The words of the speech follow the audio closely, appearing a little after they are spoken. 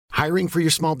Hiring for your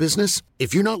small business?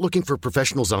 If you're not looking for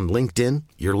professionals on LinkedIn,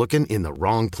 you're looking in the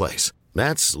wrong place.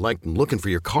 That's like looking for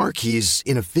your car keys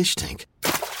in a fish tank.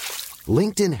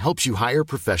 LinkedIn helps you hire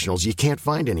professionals you can't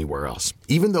find anywhere else,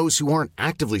 even those who aren't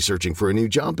actively searching for a new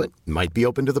job but might be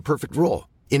open to the perfect role.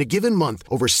 In a given month,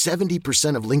 over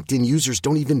 70% of LinkedIn users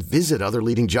don't even visit other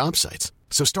leading job sites.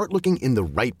 So start looking in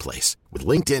the right place. With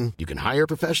LinkedIn, you can hire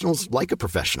professionals like a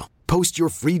professional. Post your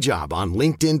free job on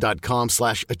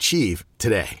linkedin.com/achieve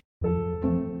today.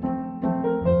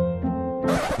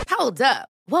 Hold up.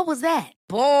 What was that?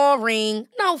 Boring.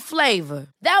 No flavor.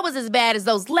 That was as bad as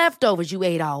those leftovers you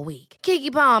ate all week.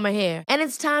 Keke Palmer here. And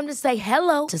it's time to say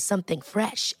hello to something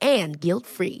fresh and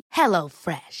guilt-free. Hello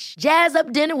Fresh. Jazz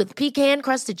up dinner with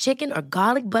pecan-crusted chicken or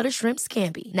garlic butter shrimp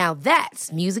scampi. Now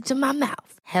that's music to my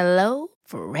mouth. Hello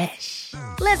Fresh.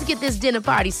 Let's get this dinner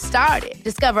party started.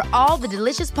 Discover all the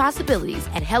delicious possibilities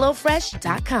at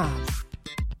hellofresh.com.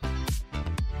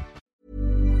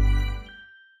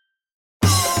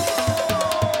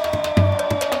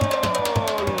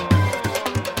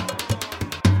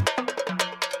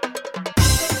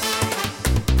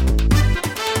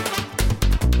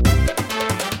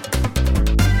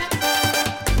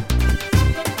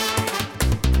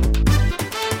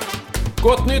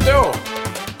 Gott nytt år!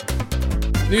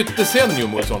 Nytt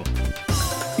decennium och sånt.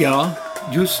 Ja,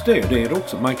 just det är det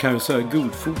också. Man kan ju säga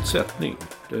god fortsättning.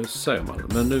 Det säger man.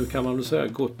 Men nu kan man väl säga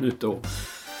gott nytt år.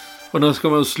 Och när ska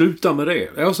man sluta med det?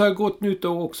 Jag säger gott nytt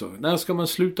år också. När ska man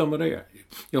sluta med det?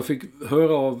 Jag fick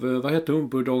höra av, vad hette hon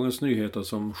på Dagens Nyheter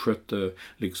som skötte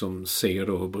liksom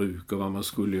seder och bruk och vad man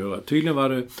skulle göra. Tydligen var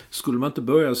det, skulle man inte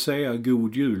börja säga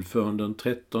god jul förrän den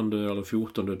 13 eller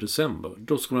 14 december.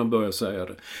 Då skulle man börja säga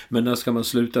det. Men när ska man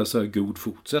sluta säga god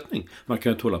fortsättning? Man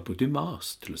kan inte hålla på till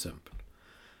mars till exempel.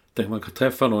 Tänk man kan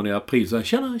träffa någon i april och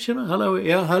säga tjena, hallå,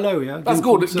 ja. Fast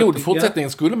god fortsättning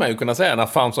skulle man ju kunna säga när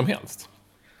fan som helst.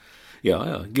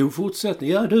 Ja, god fortsättning.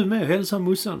 Ja, du med, hälsa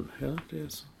mussan. Ja, det är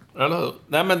så. Eller hur?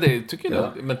 Nej, men det tycker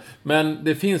jag. Men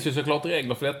det finns ju såklart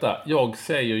regler för detta. Jag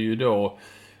säger ju då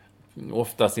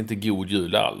oftast inte god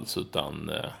jul alls,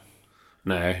 utan...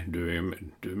 Nej, du är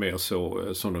mer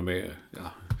så som de är...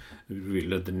 Ja, du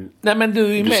vill inte... Nej, men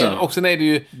du är med. Och sen är det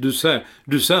ju...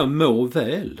 Du säger må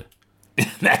väl.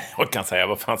 Nej, jag kan säga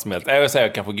vad fan som helst. Jag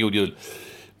säger kanske god jul.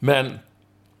 Men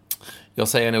jag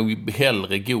säger nog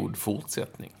hellre god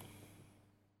fortsättning.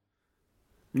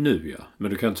 Nu ja,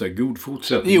 men du kan inte säga god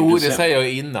fortsättning. Jo, det säger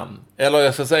jag innan. Eller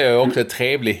jag ska säga också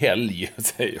trevlig helg,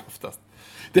 säger jag oftast.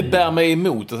 Det bär mig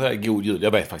emot att säga god jul.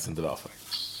 Jag vet faktiskt inte varför.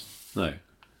 Nej,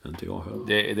 inte jag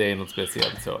heller. Det är något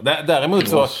speciellt så.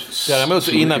 Däremot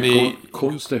så innan vi...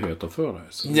 Konstigheter för dig.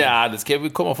 Så. Ja, det ska vi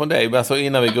komma från dig. Alltså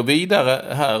innan vi går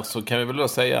vidare här så kan vi väl då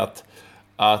säga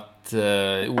att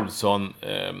Olsson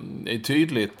är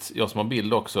tydligt, jag som har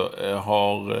bild också,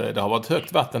 det har varit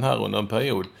högt vatten här under en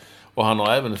period. Och han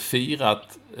har även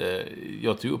firat,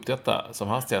 jag tog upp detta som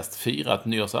hastigast, firat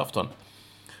nyårsafton.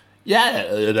 Ja,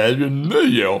 det är ju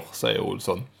nyår, säger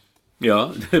Olsson.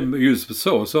 Ja, just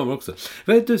så sa han också.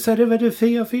 Vet du, så det var det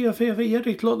fira. Ja, det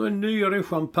är klart det är nyår, det är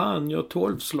champagne och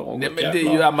 12-slag. Nej, men det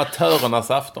är ju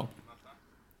amatörernas afton.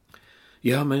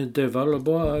 Ja, men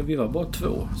vi var bara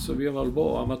 2, så vi var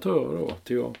bara amatörer då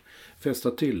till att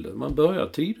fästa till det. Man börjar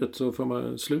tidigt så får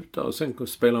man sluta och sen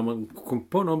spelar man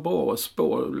på någon bra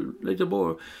spår, lite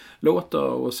bra låtar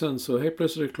och sen så helt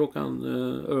plötsligt klockan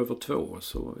över 2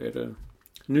 så är det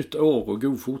nytt år och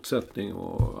god fortsättning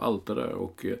och allt det där.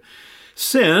 Och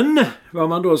sen, vad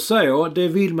man då säger, det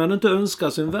vill man inte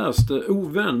önska sin värsta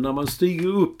ovän när man stiger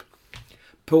upp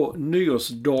på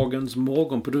nyårsdagens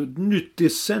morgon på ett nytt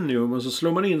decennium och så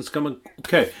slår man in, ska man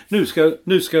okej,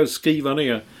 nu ska jag skriva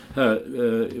ner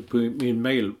här på min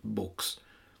mailbox.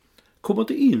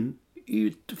 Kommer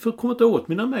inte åt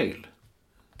mina mail.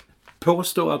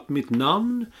 Påstår att mitt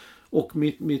namn och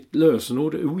mitt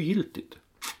lösenord är ogiltigt.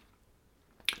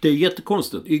 Det är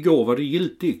jättekonstigt. Igår var det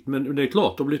giltigt, men det är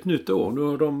klart, det har blivit ett nytt år. Nu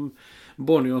har de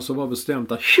Bonnier som var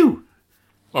bestämda.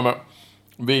 Ja, men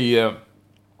vi...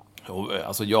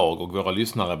 Alltså jag och våra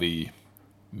lyssnare,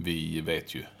 vi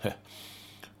vet ju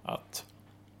att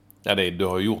du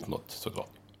har gjort något såklart.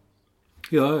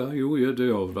 Ja,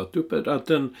 det har varit uppe. Att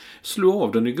den slog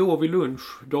av den igår vid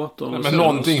lunch, datorn. Nej, men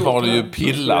någonting har du ju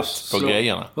pillat på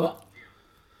grejerna. Va?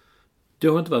 Det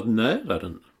har inte varit nära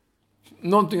den.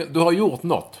 Någonting, du har gjort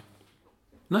något?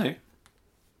 Nej.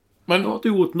 Men jag har inte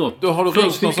gjort något. Då har du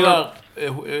ringt någon sån där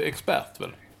expert väl?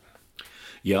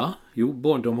 Ja,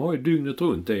 de har ju dygnet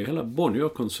runt. Det är hela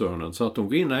Bonnier-koncernen. Så att de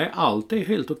går in, nej, allt är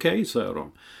helt okej, säger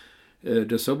de.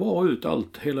 det ser bra ut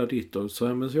allt, hela ditt och så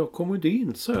här, men jag kommer inte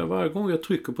in så här. Varje gång jag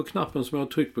trycker på knappen som jag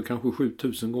har tryckt på kanske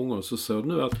 7000 gånger så ser du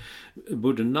nu att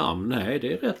både namn, nej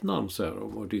det är rätt namn säger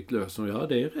de, och ditt lösenord, ja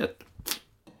det är rätt.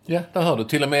 Ja, där hör du.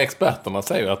 Till och med experterna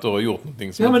säger att du har gjort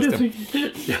någonting som inte stämmer.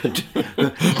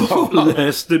 Vad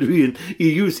läste du in?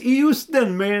 I just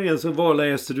den meningen så var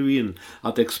läste du in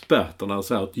att experterna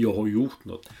säger att jag har gjort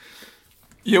något.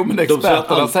 Jo, men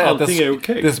experterna säger att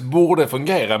det borde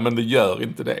fungera, men det gör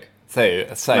inte det.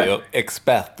 Säger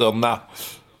experterna.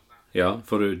 Ja,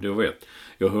 för du vet.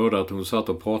 Jag hörde att hon satt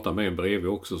och pratade med en bredvid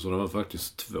också, så det var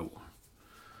faktiskt 2.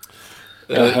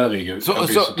 Ja, herregud.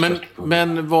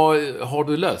 Men vad har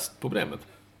du löst problemet?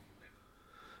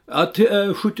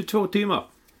 72 timmar.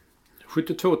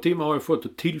 72 timmar har jag fått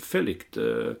ett tillfälligt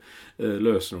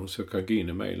lösenord så jag kan gå in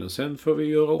i mejlen. Sen får vi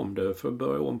göra om det för att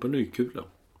börja om på ny kula.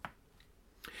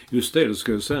 Just det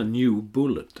ska jag säga new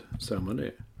bullet. Säger man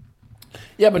det?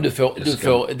 Ja, men du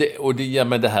får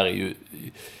men det här är ju,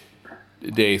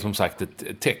 det är som sagt ett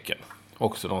tecken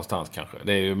också någonstans kanske.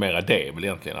 Det är ju mera det väl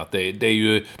egentligen, att det är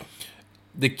ju,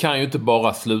 det kan ju inte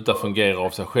bara sluta fungera av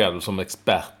sig själv som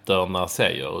experterna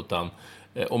säger, utan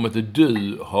om inte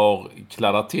du har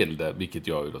kladdat till det, vilket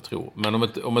jag ju då tror, men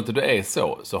om inte det är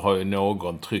så har ju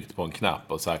någon tryckt på en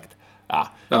knapp och sagt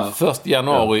 1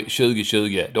 januari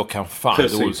 2020, då kan fan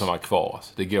Olsson vara kvar.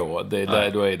 Alltså. Det går,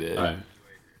 då är det... Nej.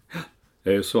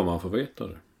 Det är så man får veta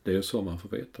det.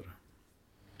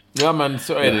 Ja, men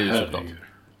så är det ju såklart.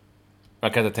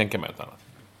 Jag kan inte tänka mig ett annat.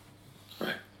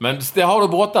 Men det har du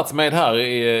brottats med här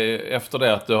efter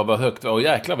det att du har varit högt. Och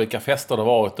jäklar vilka fester det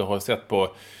har varit. Du har sett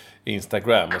på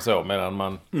Instagram och så. Medan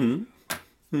man...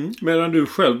 Medan du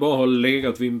själv bara har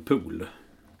legat vid en pool.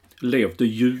 Levt det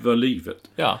ljuva livet.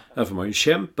 Ja. Här får man ju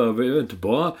kämpa. Vi har inte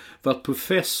bara varit på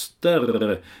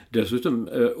fester. Dessutom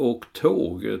åkt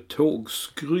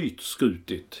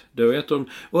tågskrytit. Det är ett av...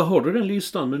 Och har du den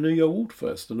listan med nya ord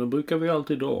förresten? Den brukar vi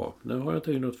alltid dra. Den har jag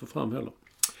inte hunnit få fram heller.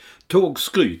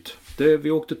 Tågskryt.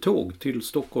 Vi åkte tåg till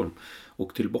Stockholm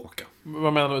och tillbaka.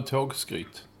 Vad menar du med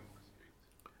tågskryt?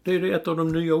 Det är ett av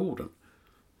de nya orden.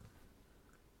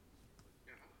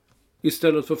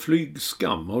 Istället för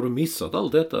flygskam. Har du missat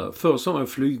allt detta? Förr sa man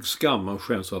flygskam, man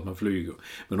skäms för att man flyger.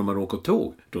 Men om man åker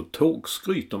tåg, då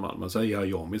tågskryter man. Man säger,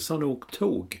 jag minsann åkt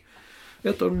tåg.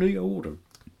 Ett av de nya orden.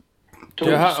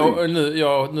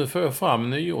 Nu får jag fram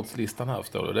nyordslistan här,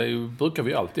 förstår du. Det brukar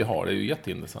vi alltid ha, det är ju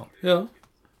jätteintressant. Ja,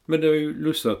 men det är ju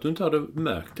lustigt att du inte hade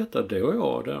märkt detta. Det och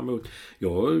jag däremot.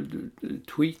 Jag har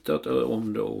tweetat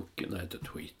om det och... Nej, inte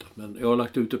tweetat, men jag har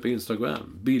lagt ut det på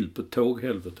Instagram. Bild på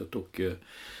tåghelvetet och...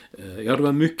 Ja, det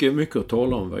var mycket att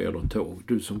tala om vad gäller tåg.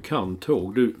 Du som kan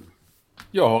tåg, du...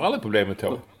 Jag har aldrig problem med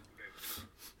tåg.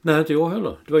 Nej, inte jag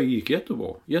heller. Det gick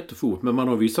jättebra. Jättefort. Men man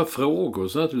har vissa frågor.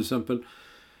 Så här, till exempel,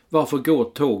 varför går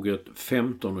tåget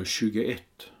 15:21?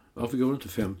 Varför går det inte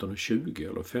 15:20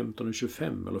 eller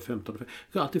 15:25 eller 15:5? Det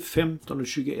går alltid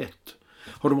 15:21.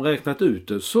 Har de räknat ut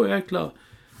det så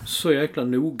jäkla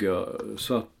noga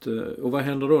så att, och vad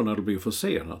händer då när det blir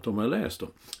försenat om jag läst dem?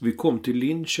 Vi kom till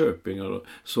Linköping eller,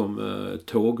 som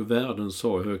tågvärden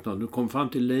sa i högtnad. Nu kom fram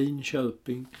till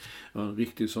Linköping. En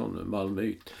riktig sån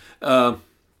Malmöit.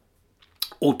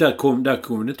 Och där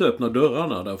kom vi inte öppna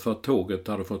dörrarna därför att tåget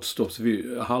hade fått stopp. Så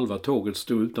halva tåget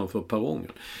stod utanför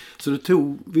perrongen. Så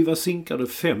vi var sinkade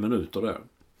 5 minuter där.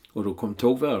 Och då kom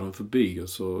tågvärden förbi och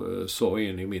så sa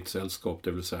en i mitt sällskap,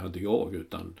 det vill säga inte jag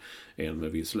utan en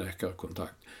med viss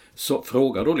läkarkontakt. Så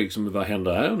frågade då liksom, vad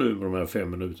händer här nu med de här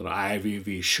 5 minuterna? Nej,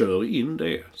 vi kör in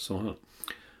det, sa han.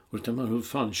 Och då tänkte man, hur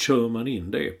fan kör man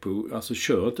in det på? Alltså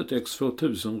kör inte ett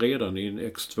X2000 redan i en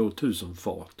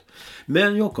X2000-fart.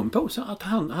 Men jag kom på så att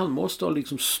han måste ha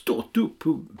liksom stått upp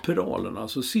på pedalen.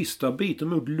 Alltså sista biten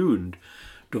mot Lund.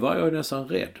 Då var jag nästan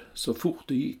rädd så fort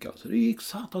det gick. Alltså. Det gick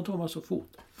satan Thomas så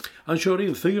fort. Han körde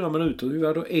in 4 minuter och vi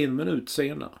var då 1 minut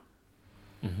senare.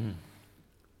 Mm.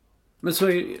 Men så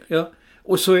är, ja.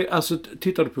 Och så är, alltså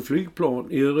tittar du på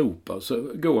flygplan i Europa så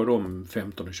går de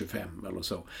 15:25 eller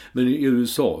så. Men i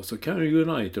USA så kan ju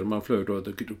United, om man flög då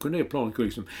kunde det planet gå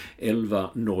liksom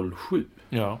 11:07.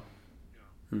 Ja.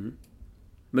 Mm.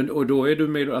 Men och då är du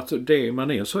med, alltså det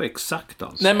man är så exakt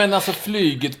alltså. Nej men alltså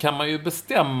flyget kan man ju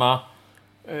bestämma.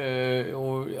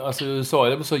 Och alltså i USA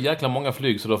är det så jäkla många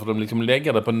flyg så då får de liksom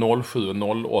lägga det på 07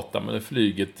 och 08, men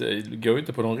flyget går ju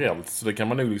inte på någon räls så då kan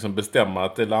man nog liksom bestämma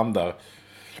att det landar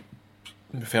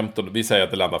 15, vi säger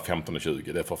att det landar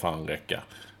 15:20, det får fan räcka.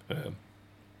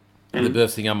 Det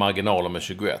behövs inga marginaler med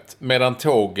 21. Medan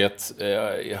tåget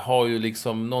har ju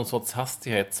liksom någon sorts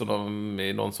hastighet så de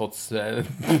är någon sorts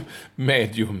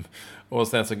medium. Och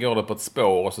sen så går det på ett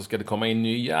spår och så ska det komma in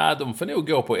nya. Ja, de får nog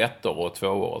gå på 1 år och 2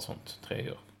 år och sånt.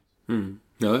 3 år.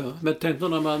 Ja. Men tänk då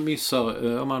när man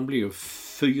missar, om man blir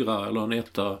 4 eller en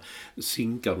 1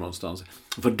 sinkad någonstans.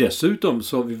 För dessutom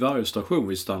så vid varje station,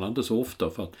 vi stannar inte så ofta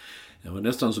för att det var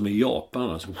nästan som i Japan,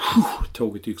 alltså,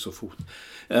 tåget gick så fort.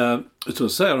 Så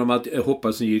säger de att jag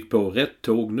hoppas ni gick på rätt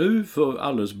tåg nu, för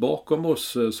alldeles bakom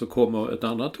oss så kommer ett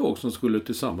annat tåg som skulle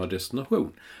till samma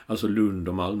destination. Alltså Lund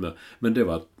och Malmö. Men det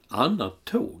var ett annat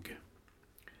tåg.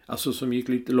 Alltså som gick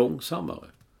lite långsammare.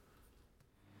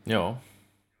 Ja.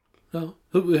 Ja,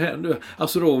 hur händer?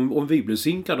 Alltså då om vi blir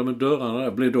sinkade med dörrarna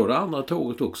där, blir då det andra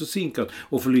tåget också sinkat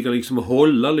och får ligga liksom och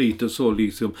hålla lite så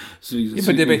liksom. Ja,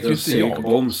 men det vet ju inte jag.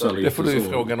 Bromsa lite. Det får du ju så,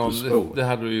 fråga någon. Det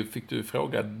här fick du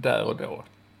fråga där och då.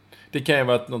 Det kan ju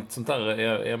vara något sånt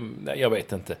där. Jag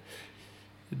vet inte.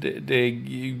 Det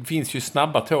finns ju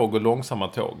snabba tåg och långsamma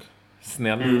tåg.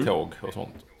 Snälltåg och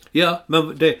sånt. Ja,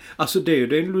 men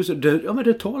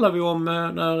det talar vi om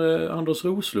när Anders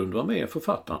Roslund var med,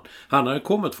 författaren. Han hade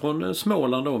kommit från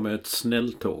Småland då med ett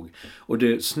snälltåg. Och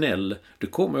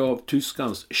det kommer av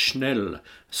tyskans schnell,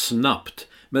 snabbt.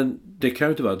 Men det kan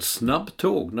ju inte vara ett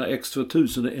snabbtåg när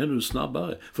X2000 är ännu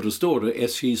snabbare. För då står det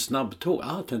SJ snabbtåg.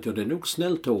 Tänkte jag, det är nog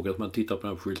snälltåg att man tittar på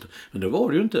den här skylten. Men det var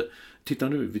det ju inte. Titta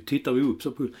nu, vi tittar ju upp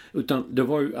så på. Utan det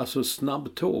var ju alltså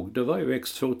snabbtåg. Det var ju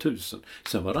X2000.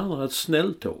 Sen var det andra ett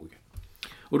snälltåg.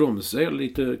 Och de ser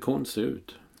lite konstiga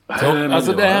ut.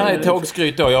 Alltså det här är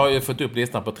tågskryt då. Jag har ju fått upp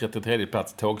listan på 33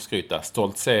 plats tågskryta.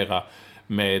 Stoltsera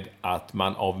med att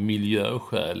man av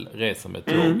miljöskäl reser med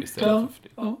tåg istället för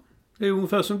flyg. Ja. Det är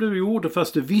ungefär som du gjorde,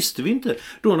 fast det visste vi inte.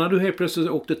 Då när du helt plötsligt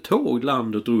åkte tåg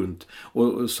landet runt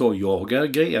och sa jag är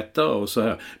Greta och så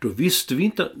här. Då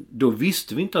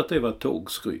visste vi inte att det var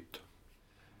tågskryt.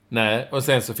 Nej, och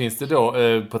sen så finns det då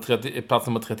på plats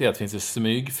nummer 31 finns det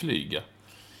smygflyga.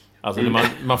 Alltså när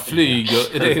man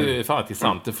flyger, det är faktiskt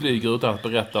sant, det flyger utan att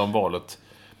berätta om valet.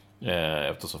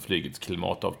 Eftersom flygets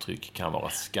klimatavtryck kan vara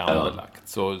skambelagt.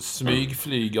 Så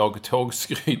smygflyga och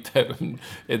tågskryt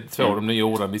är två av de nya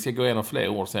orden. Vi ska gå igenom fler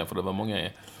ord sen, för det var många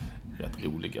rätt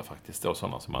roliga faktiskt. Då,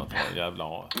 sådana som man inte har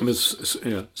jävla... Men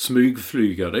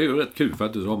smygflyga, det är ju rätt kul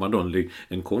faktiskt. Har man då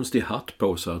en konstig hatt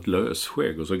på sig, ett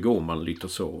lösskägg, och så går man lite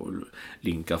så och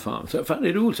linkar fram. Så, fan,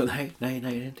 är det Olsson? Nej, det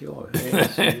är inte jag.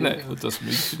 Nej, utan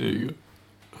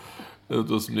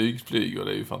smygflyger.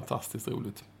 Det är ju fantastiskt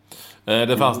roligt.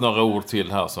 Det fanns några ord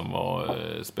till här som var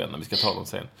spännande. Vi ska ta dem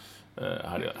sen.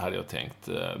 Hade jag tänkt.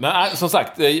 Men som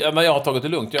sagt, jag har tagit det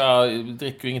lugnt. Jag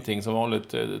dricker ingenting som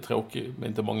vanligt. Tråkigt,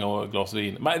 inte många glas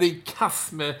vin. Men det är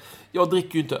kass med... Jag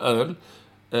dricker ju inte öl.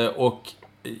 Och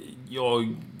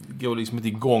jag går liksom inte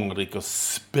igång och dricker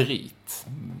sprit.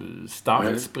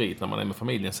 Stark sprit när man är med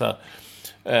familjen. Så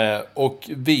här. Och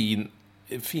vin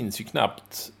finns ju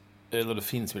knappt... Eller det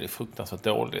finns väl, det fruktansvärt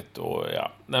dåligt. Och,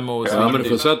 ja. Nej, men det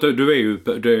får säga att du är ju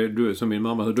du är som min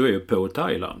mamma, du är ju på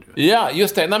Thailand. Ja,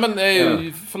 just det. Nej, men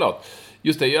förlåt.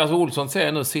 Just det, alltså Olsson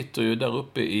säger nu sitter ju där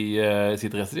uppe i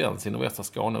sitt residens i nordvästra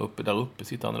Skåne. Där uppe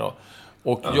sitter han idag.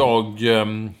 Och jag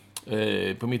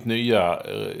på mitt nya...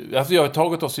 alltså jag har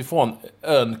tagit oss ifrån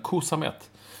ön Koh Samet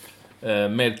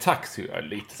med taxi.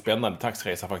 Lite spännande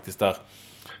taxiresa faktiskt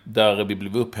där vi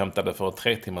blev upphämtade för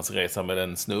 3 timmars resa med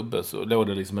en snubbe. Så låg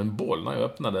det liksom en boll när jag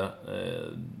öppnade.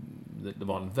 Det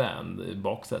var en van i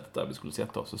baksätet där vi skulle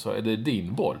sätta oss. Och så är det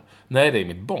din boll? Nej, det är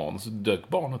mitt barn. Så dök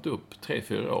barnet upp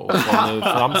 3-4 år från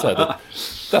framsätet.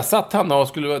 Där satt han och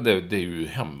skulle... Det är ju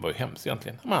var ju hemskt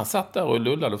egentligen. Men han satt där och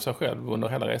lullade för sig själv under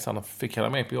hela resan och fick hela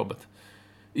med på jobbet.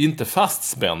 Inte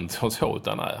fastspänd och så,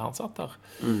 utan nej, han satt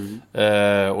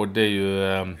där. Och det är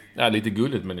ju lite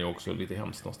gulligt, men det är också lite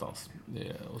hemskt någonstans.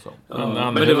 Och så.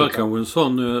 Men det var kanske en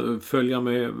sån följa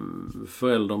med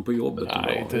föräldern på jobbet.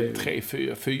 Nej, inte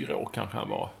 3-4 år kanske han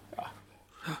var. Ja.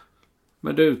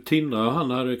 Men du, Tindra,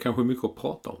 han hade kanske mycket att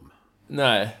prata om.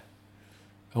 Nej.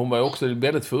 Hon var också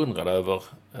väldigt förundrad över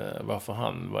varför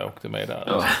han åkte med där.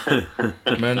 Ja.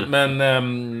 Men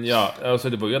alltså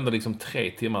det var ju ändå liksom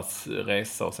 3 timmars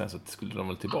resa och sen så skulle de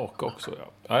väl tillbaka också.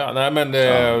 Nej, men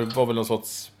det var väl någon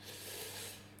sorts...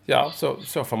 Ja,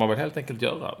 så får man väl helt enkelt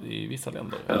göra i vissa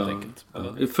länder. Helt enkelt.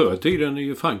 Förr i tiden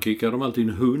i Frankrike hade de alltid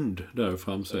en hund där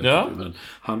framsätet. Ja. Men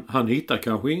han hittade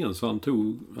kanske ingen, så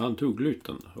han tog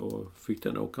lytten och fick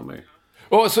den åka med.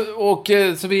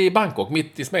 Så vi är i Bangkok,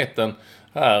 mitt i smeten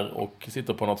här, och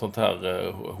sitter på något sånt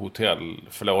här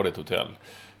förlådigt hotell.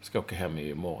 Ska åka hem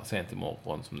sent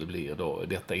imorgon som det blir då.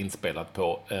 Detta inspelat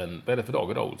på vad är det för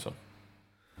dag idag, Olsson?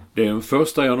 Det är den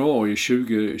 1 januari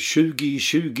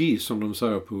 2020 som de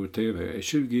säger på tv.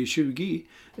 2020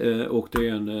 och det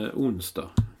är en onsdag.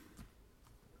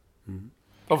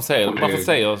 Varför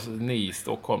säger ni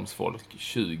Stockholmsfolk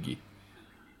 20?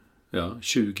 Ja,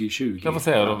 2020. Varför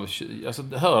säger de... Alltså,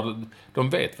 de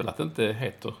vet väl att det inte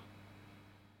heter...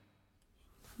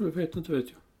 Jag vet jag.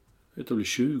 Det blir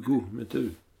 20 med du.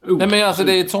 Nej, men alltså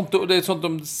det är ett sånt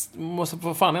de måste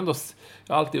för fan ändå...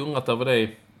 Jag har alltid undrat över det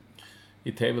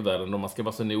i tv-världen. Om man ska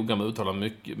vara så noga med att uttala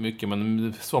mycket.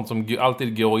 Men sånt som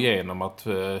alltid går igenom att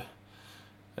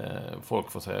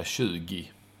folk får säga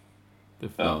 20. Det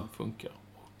funkar.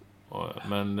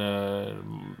 Men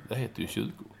det heter ju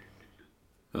 20.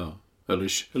 Ja.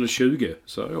 Eller 20,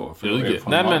 sa jag. 20.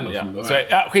 Nej, men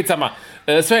skitsamma.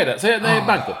 Så är det. Så är det i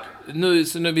Bangkok. Nu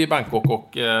är vi i Bangkok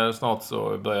och snart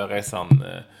så börjar resan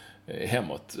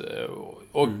hemåt.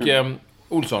 Och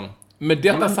Olsson, med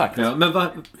detta sagt... Ja, men vad...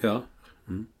 Ja.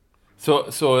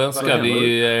 Så önskar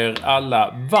vi er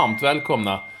alla varmt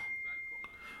välkomna.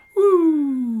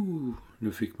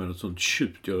 Nu fick man ett sånt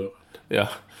tjut i örat.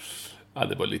 Ja,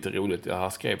 det var lite roligt.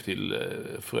 Jag skrev till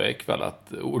fru Ekvall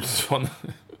att Olsson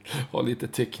har lite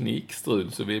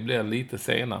teknikstrul, så vi blir lite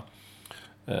sena.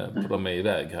 På de är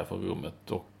iväg här från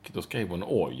rummet. Och då skrev hon,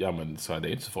 men så är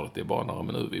det inte så farligt, det är bara några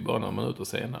minuter. Vi är bara några minuter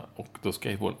sena. Och då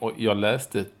skrev hon, jag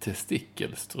läste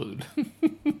testikelstrul.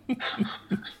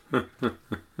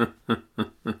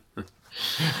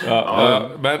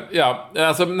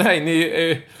 Alltså nej, ni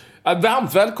är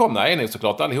varmt välkomna är ni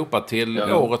såklart allihopa till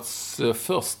årets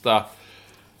första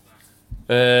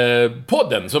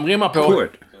podden som rimmar på...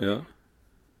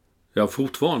 Jag har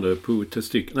fortfarande på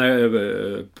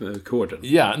koden.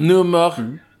 Ja,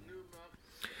 nummer...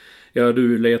 Ja,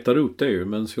 du letade upp det ju,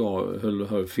 men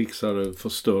jag fixade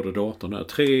förstörde datorn här.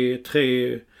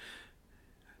 347.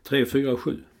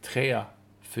 347.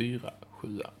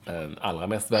 Allra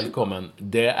mest välkommen.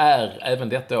 Det är även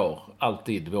detta år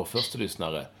alltid vår första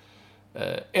lyssnare.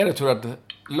 Editor at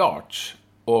Large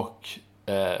och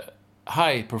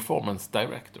High Performance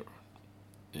Director.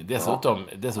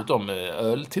 Dessutom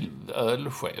ölchef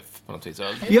på något vis.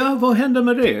 Ja, vad hände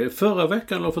med det? Förra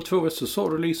veckan eller för 2 veckor så sa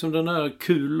du liksom den här en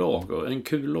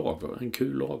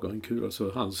kul,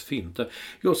 alltså hans fint.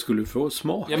 Jag skulle få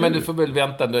smaka. Ja, men du får väl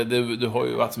vänta. Du har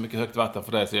ju varit så mycket högt vatten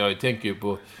för det, så jag tänker ju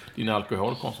på din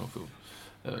alkoholkonsumtion.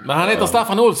 Men han heter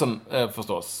Staffan Olsson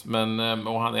förstås,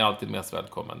 och han är alltid mest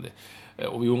välkommen.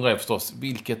 Och vi undrar förstås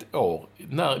vilket år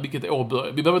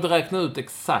börjar. Vi behöver inte räkna ut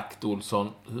exakt, Olsson,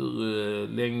 hur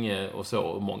länge och så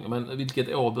och många, men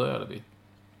vilket år började vi?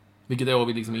 Vilket år är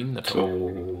vi liksom inne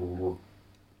på?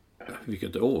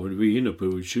 Vilket år? Vi är inne på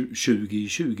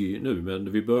 2020 nu,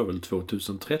 men vi börjar väl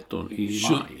 2013 i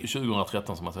maj.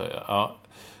 2013 som man säger. Ja.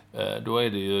 Då är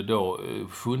det ju då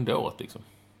 7:e året liksom.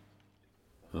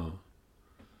 Ja.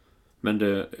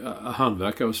 Men han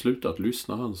verkar ha slutat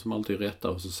lyssna, han som alltid rättar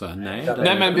och så säger nej.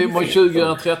 Nej, men vi var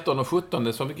 2013 och 17, det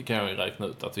är så mycket kan jag ju räkna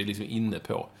ut att vi är liksom inne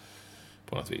på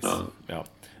något vis. Ja.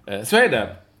 Så är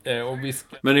det. Och vi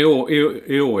ska... Men i år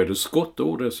är det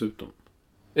skottår dessutom.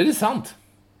 Är det sant?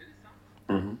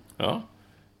 Ja.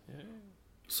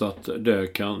 Så att det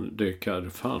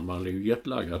kan fan, man är ju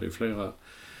jetlaggad i flera...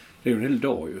 Det är ju en hel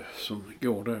dag ju som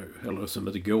går där. Eller som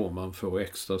inte går, man får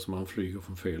extra som man flyger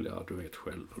från fel. Ja, du vet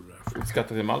själv hur det är.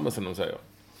 Skatta till Malmö som de säger.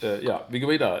 Ja, vi går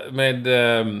vidare med...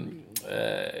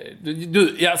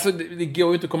 alltså, det går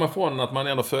ju inte att komma ifrån att man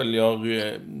ändå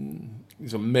följer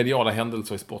liksom mediala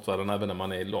händelser i sportvärlden även när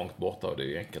man är långt borta, och det är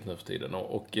ju enkelt nu för tiden.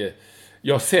 Och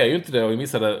jag ser ju inte det och jag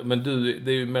missade det, men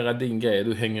det är ju mera din grej.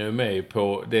 Du hänger ju med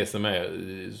på det som är...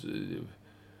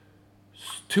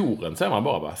 Touren säger man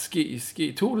bara, va?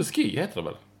 Tour de Ski heter det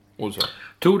väl? Olsson.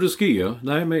 Tour de Ski,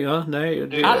 nej.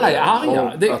 Alla är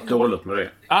arga. Det är dåligt med det.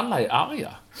 Alla är arga.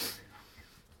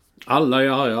 Alla är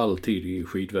arga alltid i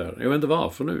skidvärlden. Jag vet inte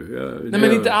varför nu. Nej,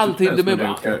 men inte alltid. Är de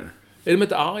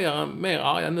inte mer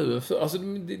arga nu? Alltså,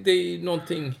 det är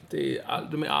någonting... Det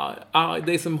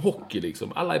är som hockey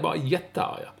liksom. Alla är bara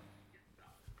jättearga.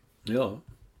 Ja.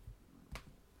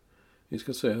 Vi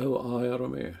ska se hur arga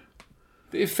de är.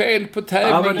 Det är fel på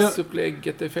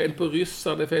tävlingsupplägget, det är fel på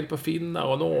ryssar, det är fel på finnar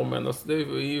och norrmän, och det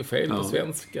är ju fel på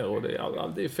svenskar, och det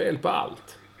är fel på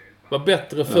allt. Var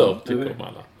bättre förr, tycker de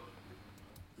alla.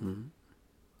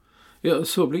 Ja,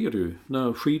 så blir det ju.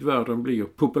 När skidvärlden blir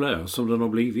populär som den har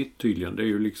blivit tydligen. Det är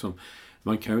ju liksom,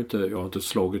 man kan ju inte, jag har inte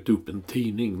slagit upp en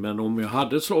tidning, men om jag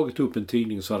hade slagit upp en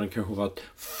tidning så hade den kanske varit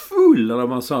full, eller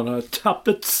man sa hade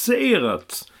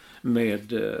tapetserat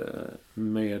med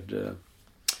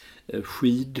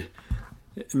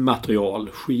skidmaterial,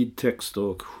 skidtexter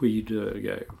och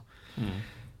skidgrejer.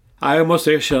 Nej, jag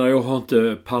måste erkänna, jag har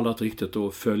inte pallat riktigt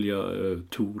att följa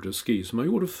Tour de Ski som man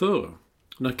gjorde förr.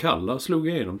 När Kalla slog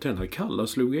igenom,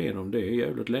 det är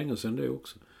jävligt länge sedan det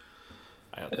också.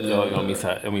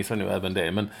 Jag missar nu även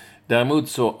det. Men däremot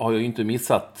så har jag inte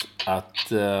missat att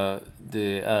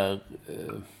det är,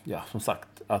 som sagt,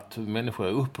 att människor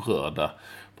är upprörda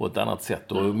på ett annat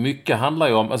sätt. Och mycket handlar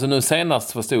ju om, alltså nu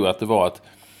senast förstod jag att det var att,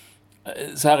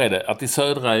 så här är det, att i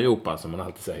södra Europa, som man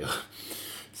alltid säger,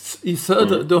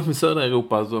 de i södra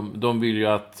Europa, de vill ju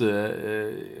att,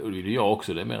 och det vill jag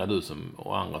också, det är mera du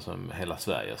och andra som hela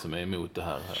Sverige som är emot det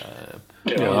här.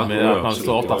 Med att man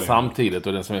startar samtidigt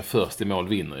och den som är först i mål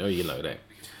vinner. Jag gillar ju det.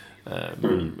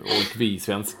 Och vi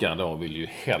svenskar då vill ju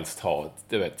helst ha,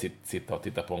 sitta och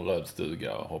titta på en röd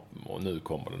stuga och nu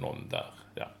kommer det någon där.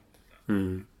 Ja.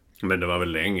 Men det var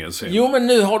väl länge sedan. Jo, men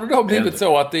nu har det då blivit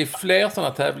så att det är fler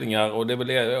sådana tävlingar och det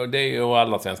är ju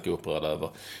alla svenskar upprörda över.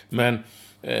 Men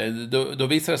då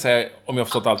visade det sig, om jag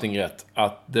förstått allting rätt,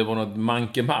 att det var något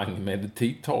mankemang med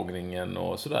tidtagningen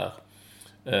och sådär.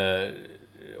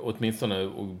 Åtminstone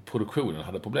och produktionen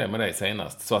hade problem med det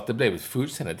senast. Så att det blev ett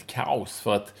fullständigt kaos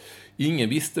för att ingen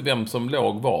visste vem som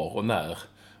låg var och när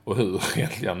och hur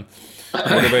egentligen.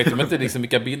 Och det vet de inte liksom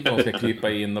vilka bilder de ska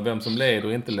klippa in och vem som leder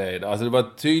och inte leder. Alltså det var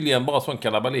tydligen bara sån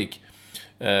kalabalik.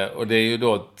 Och det är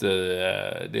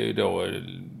ju då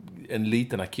en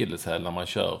liten akilleshäl när man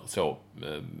kör så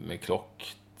med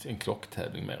en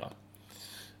klocktävling mera.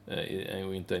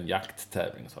 Och inte en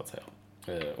jakttävling så att säga.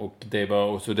 Och det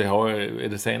var så är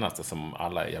det senaste som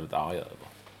alla är jävligt arga över.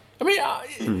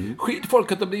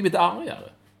 Skidfolket har blivit argare.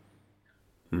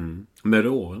 Med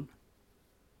åren.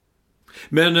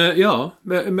 Men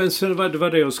men sen var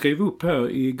det jag skrev upp här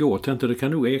igår. Tänkte det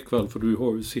kan nog Ekvall, för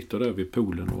du sitter där vid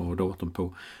poolen och har datorn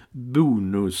på.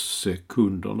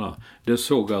 Bonussekunderna. Det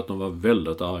såg jag att de var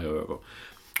väldigt arga över.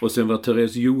 Och sen var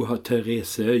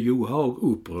Therese Johaug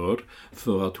upprörd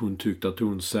för att hon tyckte att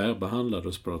hon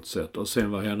särbehandlades på något sätt. Och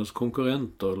sen var hennes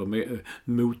konkurrenter eller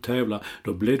mottävlar,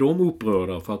 då blev de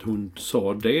upprörda för att hon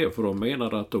sa det. För de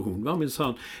menade att hon var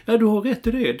minsann. Ja, du har rätt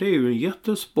i det. Det är ju en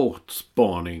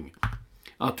jättesportspaning.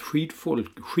 Att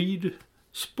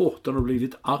skidsporten har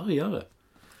blivit argare.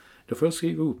 Det får jag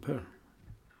skriva upp här.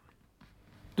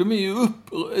 De är ju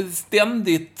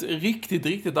ständigt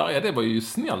riktigt arga. Det var ju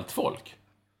snällt folk.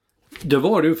 Det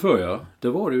var det ju för, ja. Det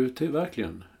var det ju till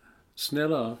verkligen.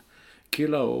 Snälla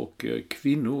killar och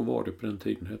kvinnor var det på den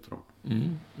tiden, heter de.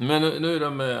 Men nu är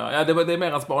de... Ja, det är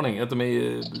mer en spaning. Att de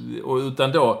är, och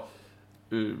utan då...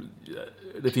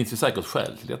 Det finns ju säkert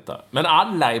skäl till detta. Men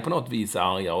alla är på något vis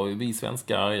arga. Och vi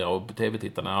svenskar är arga. Och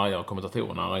tv-tittarna är arga. Och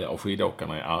kommentatorerna är arga. Och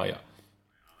skidåkarna är arga.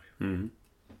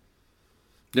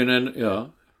 Ja.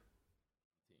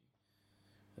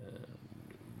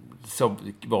 Så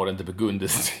var det inte på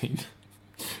Gundes tid.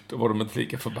 Då var de inte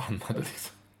lika förbannade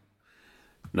liksom.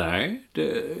 Nej,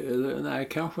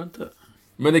 kanske inte.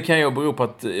 Men det kan ju bero på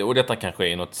att, och detta kanske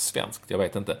är något svenskt, jag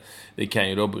vet inte. Det kan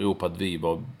ju då bero på att vi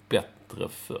var bättre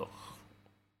förr.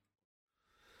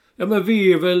 Ja, men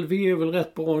vi är väl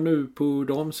rätt bra nu på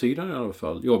damsidan i alla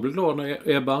fall. Jag blir glad när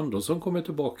Ebba Andersson kommer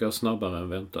tillbaka snabbare än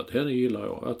väntat. Henne gillar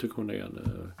jag. Jag tycker hon är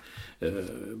en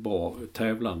bra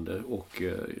tävlande och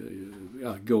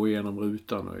går igenom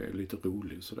rutan och är lite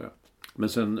rolig sådär. Men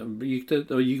sen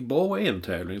gick bara en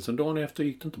tävling, sen dagen efter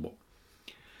gick det inte bra.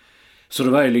 Så det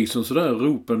var ju liksom sådär,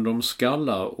 ropen de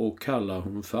skallar och kallar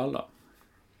hon falla.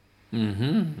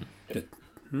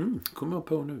 Kommer jag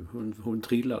på nu. Hon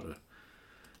trillade.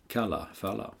 Kalla,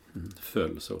 falla.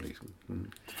 Föll så liksom.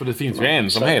 För det finns ju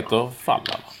en som heter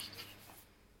Falla.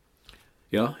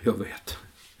 Ja, jag vet.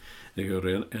 Det gör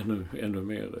det ännu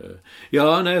mer.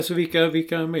 Ja, nej, så vilka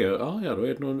är mer? Ja, då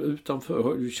är det någon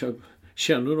utanför.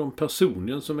 Känner du någon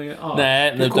personen som är arg?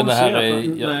 Nej, utan det här är...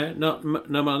 Nej,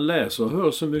 när man läser och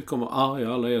hör så mycket om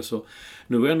arga alla är så...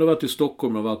 Nu har jag ändå varit i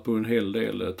Stockholm och varit på en hel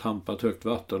del tampat högt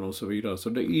vatten och så vidare. Så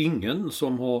det är ingen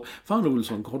som har... Fan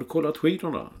Olsson, har du kollat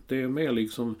skidorna? Det är mer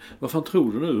liksom... Vad fan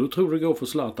tror du nu? Hur tror du det går för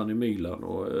Zlatan i Milan?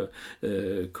 Och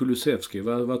Kulusevski,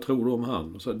 vad tror du om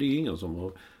han? Så det är ingen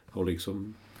som har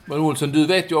liksom... Men Olsson, du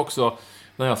vet ju också...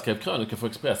 När jag skrev krönika för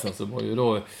Expressen så var ju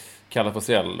då... Kalle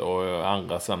Forsell och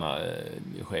andra sådana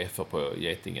chefer på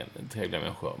Getingen, trevliga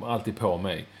människor, var alltid på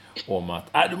mig om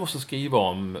att du måste skriva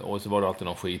om, och så var det alltid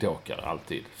någon skidåkare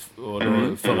alltid. Och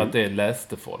då, för att det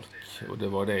läste folk. Och det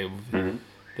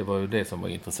var ju det som var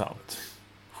intressant.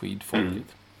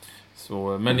 Skidfolket.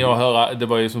 Så, men det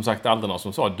var ju som sagt aldrig någon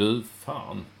som sa, du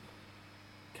fan,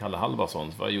 Kalle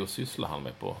Halvarsson, vad just sysslar han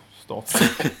med på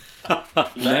startsidan?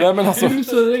 Nej, men alltså...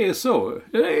 Det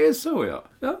är så,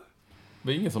 ja. Det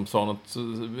var ingen som sa något,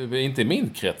 inte i min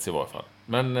krets i varje fall.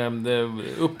 Men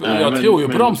jag tror ju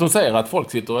på dem som säger att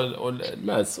folk sitter och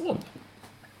läser om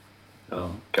det.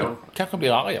 Ja. Kanske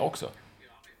blir arga också.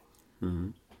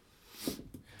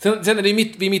 Sen är det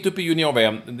vi är mitt uppe i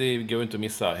junior-VM. Det går inte att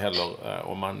missa heller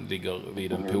om man ligger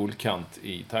vid en poolkant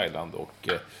i Thailand och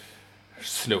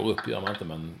slår upp, gör man inte,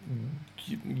 men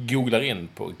googlar in.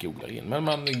 Men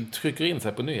man trycker in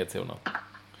sig på nyhetszonen.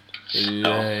 Det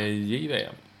är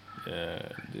JVM.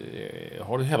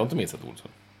 Har du heller inte missat,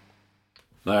 Olsson?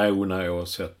 Nej, jag har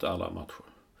sett alla matcher.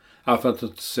 Jag har faktiskt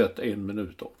inte sett 1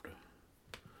 minut av det.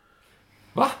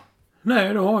 Va?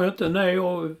 Nej, det har jag inte. Nej,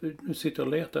 nu sitter jag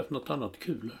och letar efter något annat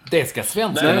kul. Det ska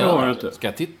svensken göra. Nej, det har jag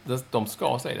inte. De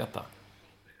ska säga detta.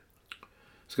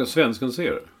 Ska svensken se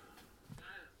det?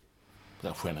 Det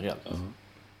är generellt.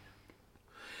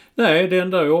 Nej, det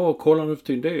enda jag kollar nu för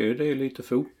tiden det är lite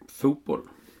fotboll.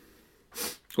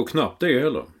 Och knappt det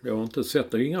heller. Jag har inte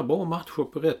sett det. Inga bra matcher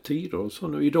på rätt tider. Och så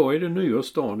nu, idag är det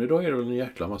nyårsdagen. Idag är det en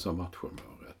jäkla massa matcher.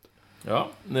 Ja,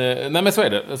 nej men så är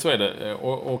det.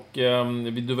 Och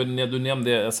du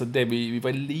nämnde, alltså det, vi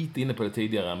var lite inne på det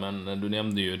tidigare, men du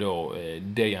nämnde ju då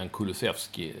Dejan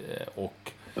Kulusevski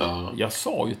och jag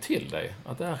sa ju till dig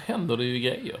att där händer det ju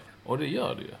grejer, och det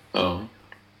gör det ju. Ja.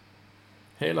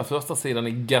 Hela första sidan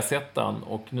i Gazettan,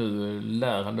 och nu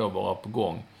lär han då vara på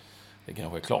gång. Det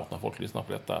kanske är klart när folk lyssnar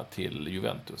på detta, till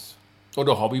Juventus. Och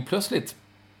då börjar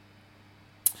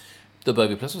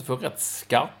vi plötsligt få rätt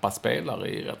skarpa spelare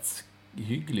i rätt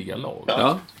hyggliga lag.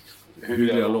 Ja,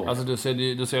 hyggliga lag. Alltså då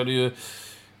ser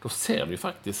det ju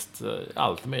faktiskt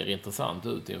allt mer intressant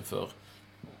ut inför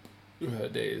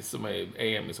det som är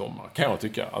EM i sommar, kan jag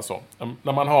tycka. Alltså,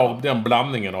 när man har den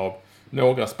blandningen av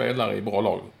några spelare i bra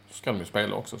lag, så ska de ju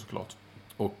spela också såklart.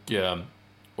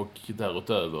 Och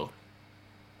därutöver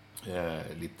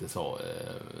lite så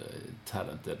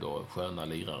talented och sköna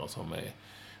lirare som är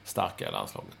starka i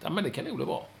landslaget. Ja, men det kan nog bli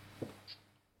bra.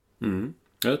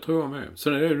 Jag tror jag med.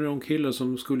 Sen är det någon kille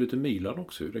som skulle till Milan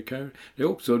också. Det är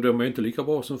också, de är inte lika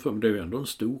bra som förr, men det är ju ändå en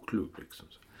stor klubb liksom.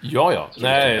 Ja.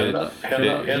 Nej,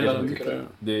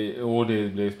 det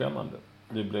blir spännande.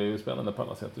 Det blir ju spännande på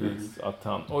alla sätt och vis att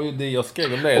han... Och det jag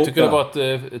skrev om det, jag tycker det var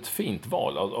ett fint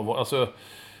val. Alltså,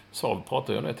 Saul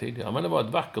pratade ju om det tidigare, men det var ett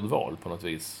vackert val på något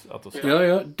vis.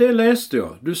 Ja, det läste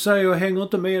jag. Du säger jag hänger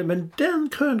inte med, men den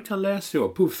krönikan läste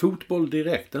jag på Fotboll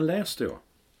Direkt. Den läste jag.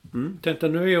 Tänkte,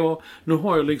 nu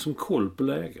har jag liksom koll på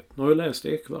läget. Nu har jag läst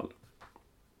Ekvall.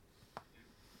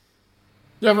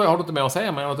 Ja, men har du inte mer att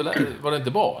säga? Men var det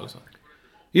inte bra alltså?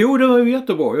 Jo, det var ju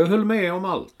jättebra. Jag höll med om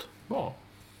allt. Bra.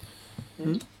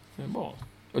 Det är bra.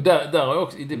 Och där har jag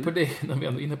också, när vi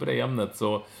är inne på det ämnet,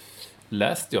 så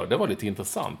läste jag, det var lite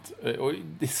intressant. Och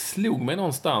det slog mig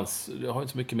någonstans, det har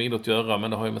inte så mycket med idrott att göra,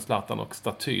 men det har ju med Zlatan och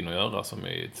statyn att göra, som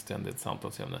är ett ständigt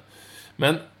samtalsämne.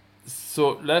 Men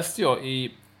så läste jag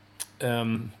i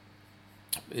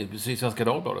Sydsvenska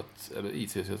Dagbladet, eller i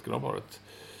Sydsvenska Dagbladet,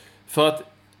 för att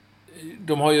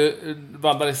de har ju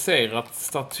vandaliserat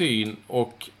statyn,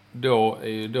 och då är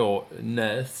ju då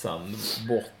näsan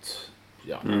bort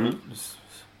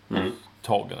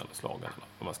tagen eller slagen, eller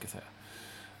vad man ska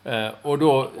säga. Och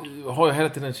då har jag hela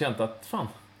tiden känt att fan,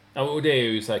 och det är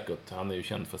ju säkert, han är ju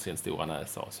känd för sin stora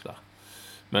näsa och sådär.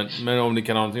 Men om det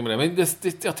kan ha någonting med det. Men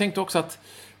jag tänkte också att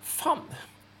fan,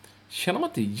 känner man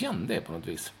inte igen det på något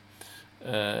vis?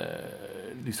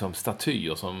 Liksom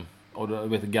statyer som, och du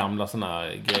vet, gamla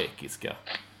såna grekiska.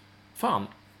 Fan,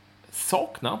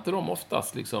 saknar inte de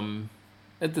oftast liksom,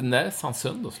 inte näsan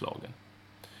sönderslagen?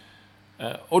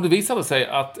 Och det visade sig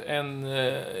att en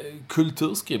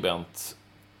kulturskribent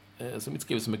som inte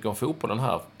skriver så mycket om fotbollen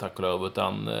här, tack och lov,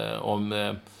 utan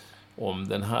om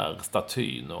den här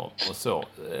statyn och så,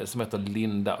 som heter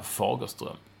Linda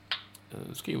Fagerström,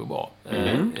 skriver bra.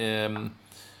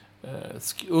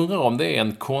 Undrar om det är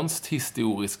en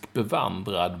konsthistorisk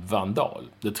bevandrad vandal.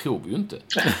 Det tror vi ju inte.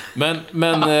 Men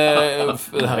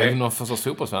det här är ju någon förstås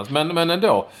fotbollsfans. Men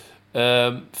ändå.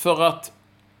 För att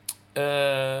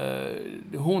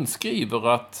hon skriver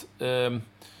att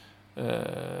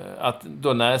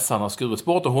då näsan har skurits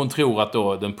bort, och hon tror att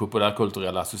då den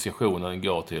populärkulturella associationen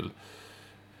går till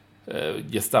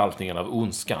gestaltningen av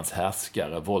ondskans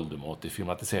härskare Voldemort i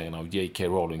filmatiseringen av J.K.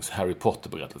 Rowlings Harry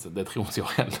Potter-berättelse. Det tror inte jag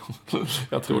heller.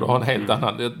 Jag tror det har en helt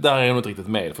annan... Där är jag nog inte riktigt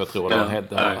med, för jag tror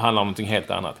det handlar om någonting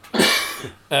helt annat.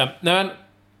 Men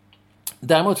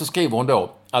däremot så skriver hon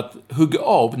då att hugga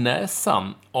av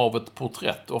näsan av ett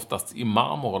porträtt, oftast i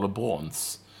marmor eller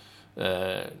brons,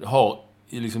 har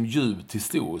liksom djupt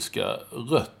historiska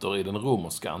rötter i den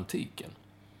romerska antiken.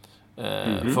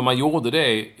 För man gjorde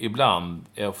det ibland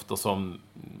eftersom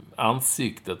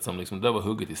ansiktet som liksom det var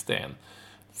hugget i sten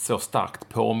så starkt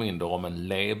påminner om en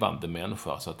levande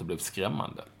människa så att det blev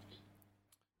skrämmande.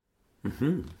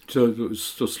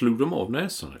 Så slog de av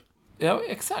näsan? Ja,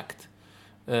 exakt.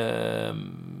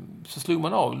 så slog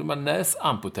man av, man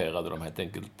näsamputerade dem helt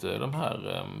enkelt, de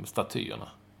här statyerna.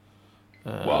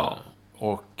 Wow.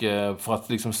 Och för att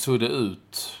liksom sudda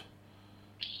ut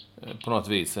på något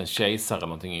vis en kejsare eller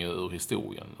någonting ur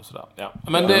historien och sådär. Ja.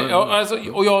 Men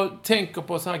och jag tänker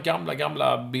på så här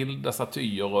gamla bilder,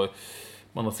 statyer och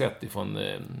man har sett ifrån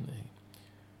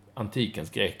antikens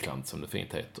Grekland, som det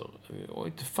fint heter. Och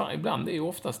inte fan, ibland är ju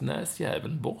oftast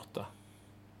näsjäveln borta.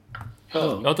 Jag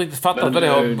har inte riktigt fattat vad det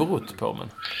har berott på,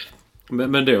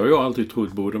 men det har jag alltid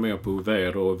trott, både med på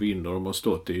väder och vind, och de har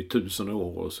stått i 1000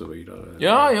 år och så vidare.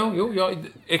 Ja,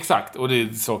 exakt. Och det är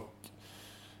så...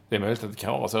 Det är möjligt att det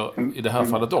kan vara så i det här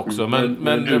fallet också.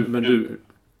 Men du,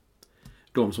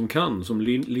 de som kan, som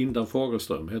Linda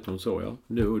Fagerström heter hon så, ja.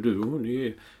 Nu och du, hon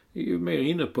är ju mer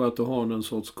inne på att du har en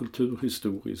sorts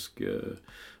kulturhistorisk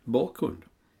bakgrund.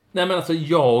 Nej, men alltså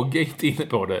jag är inte inne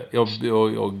på det. Jag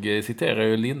citerar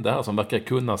ju Linda här som verkar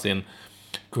kunna sin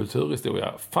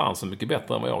kulturhistoria fan så mycket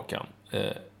bättre än vad jag kan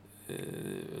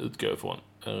utgå ifrån.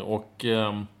 Och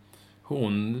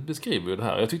hon beskriver ju det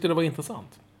här. Jag tyckte det var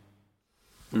intressant.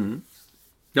 Mm.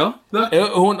 Ja.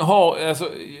 Hon har alltså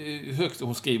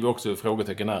hon skriver också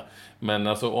frågetecken här. Men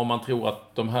alltså om man tror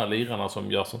att de här lirarna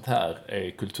som gör sånt här är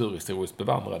kulturhistoriskt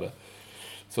bevandrade,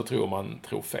 så tror man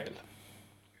fel.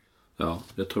 Ja,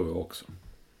 det tror jag också.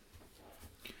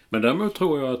 Men däremot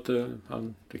tror jag att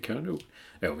det kan nog...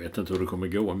 Jag vet inte hur det kommer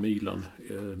gå i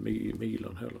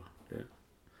Milan heller.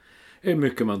 Det är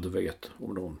mycket man inte vet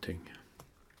om någonting.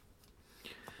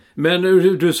 Men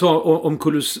du sa om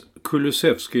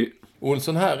Kulusevski.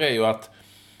 Olsson här är ju att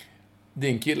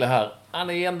din kille här, han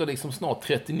är ändå liksom snart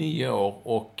 39 år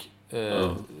och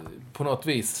på något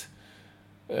vis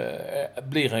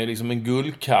blir han ju liksom en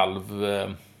guldkalv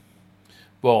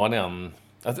bara den.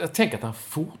 Jag tänker att han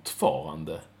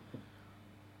fortfarande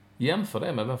jämför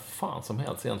det med vem fan som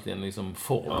helst egentligen, liksom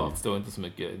forward står inte så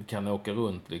mycket, kan åka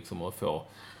runt liksom och få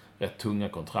rätt tunga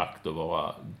kontrakt och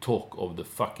vara talk of the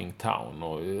fucking town,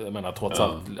 och jag menar trots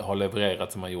allt har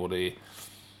levererat som han gjorde i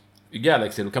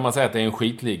Galaxy. Då kan man säga att det är en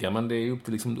skitliga, men det är upp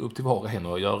till var och en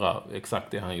att göra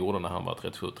exakt det han gjorde när han var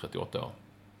 37-38 år.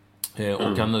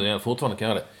 Och kan nu fortfarande kan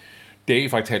göra det. Det är ju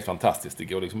faktiskt helt fantastiskt. Det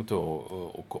går liksom inte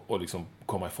att liksom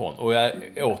komma ifrån. Och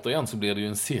återigen så blir det ju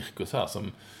en cirkus här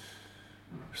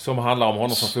som handlar om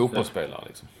honom som fotbollsspelare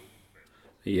liksom.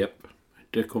 Japp,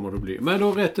 det kommer det bli. Men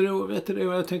då rätt är det.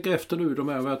 Jag tänker efter nu, de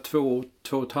här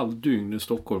 2,5 dygn i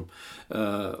Stockholm.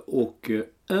 Och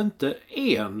inte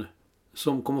en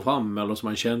som kom fram eller som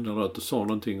man kände att det sa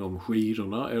någonting om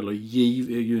skidorna eller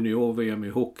junior-VM i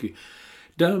hockey.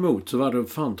 Däremot så var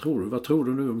det, vad tror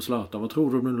du nu om Zlatan? Vad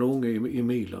tror du om den långa i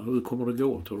Milan? Hur kommer det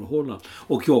gå? Tror du hålla?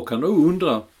 Och jag kan nog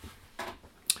undra,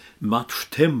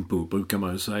 matchtempo brukar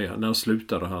man ju säga. När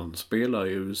slutade han spela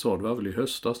i USA? Det var väl i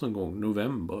höstas någon gång,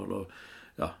 november eller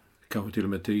kanske till och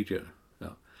med tidigare. Ja.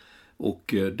 Och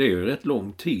det är ju rätt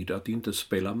lång tid att inte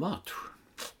spela match,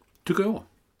 tycker jag.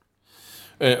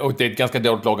 Och det är ett ganska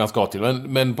dåligt lag han ska till.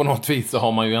 Men på något vis så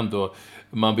har man ju ändå...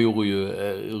 Man bor ju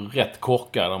rätt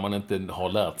korkad om man inte har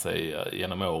lärt sig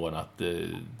genom åren att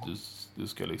du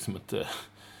ska liksom inte...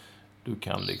 Du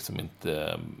kan liksom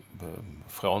inte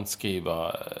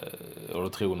frånskriva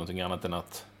och tro någonting annat än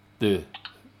att det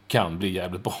kan bli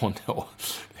jävligt bra ändå.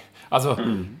 Alltså,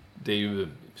 det är ju...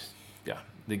 Ja,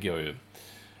 det går ju...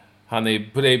 Han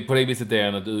är på det viset är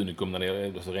han ett unikum när det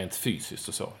är alltså rent fysiskt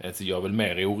och så. Alltså jag är väl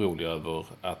mer orolig över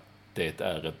att det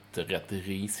är ett rätt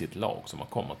risigt lag som man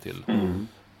kommer till.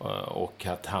 Och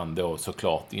att han då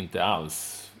såklart inte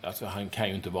alls... Alltså han kan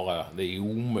ju inte vara... Det är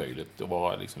omöjligt att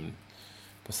vara liksom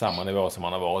på samma nivå som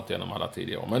han har varit genom alla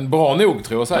tidigare år. Men bra nog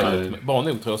tror jag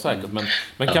säkert.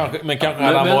 Men kanske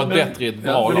hade han varit bättre i ett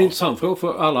bra lag. Men det är intressant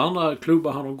för alla andra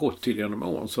klubbar han har gått till genom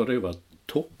åren, så det var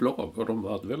topplag och de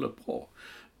har varit väldigt bra.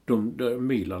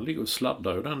 Milan ligger och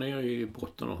sladdar ju där nere i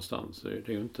botten någonstans.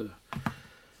 Det är ju inte...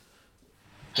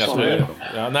 Jag tror det.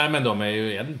 Ja, nej, men de är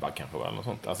ju 11 kanske eller något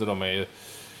sånt. Alltså de är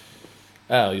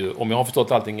ju, om jag har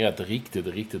förstått allting rätt,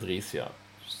 riktigt risiga.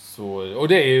 Så, och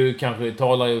det är ju kanske,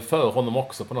 talar ju för honom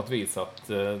också på något vis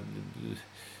att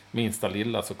minsta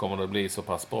lilla så kommer det bli så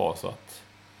pass bra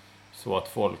så att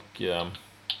folk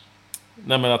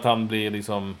nej, men att han blir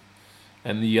liksom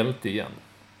en hjälte igen.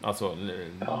 Alltså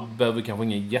behöver kanske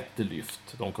ingen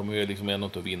jättelyft. De kommer ju liksom ändå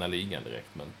inte att vinna ligan direkt,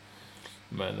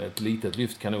 men ett litet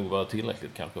lyft kan nog vara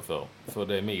tillräckligt kanske för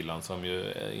det Milan som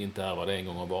ju inte är vad det en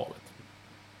gång har varit.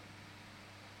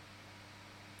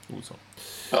 Olsson.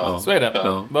 Ja, så är det.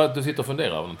 Ja. Du sitter och funderar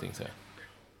över någonting, säger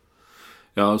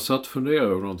jag. Jag satt och funderar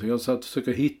över någonting. Jag satt och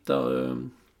försöker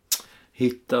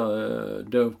hitta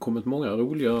det har kommit många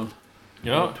roliga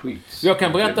Ja. Tweets. Jag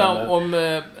kan berätta om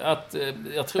att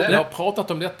jag tror jag har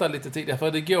pratat om detta lite tidigare.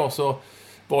 För igår så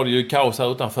var det ju kaos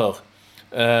här utanför.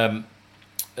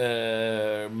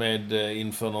 Med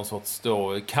inför någon sorts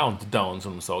då, countdown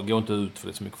som de sa. Gå inte ut för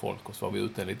det är så mycket folk. Och så var vi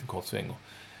ute en liten kort sväng.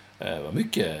 Det var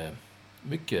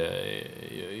mycket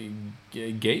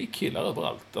gay-killar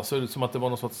överallt. Alltså som att det var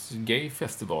någon sorts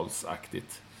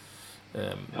gay-festivalsaktigt.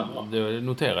 Det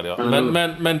noterade jag.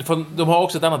 Men för, de har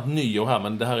också ett annat nyår här.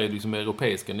 Men det här är liksom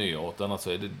europeiska nyår. Annars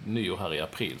så är det nyår här i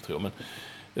april tror jag. Men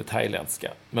det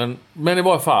thailändska. Men i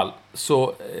varje fall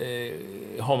så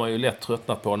har man ju lätt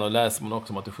tröttnat på. Nu läser man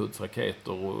också om att det skjuts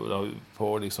raketer och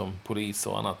på liksom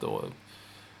poliser och annat. Och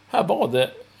här var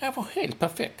det var helt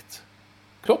perfekt.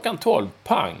 Klockan 12,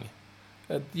 pang.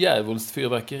 Ett djävulskt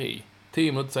fyrverkeri.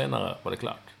 10 minuter senare var det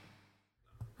klart.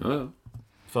 Ja.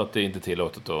 För att det är inte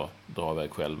tillåtet att dra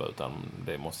iväg själva utan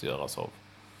det måste göras av...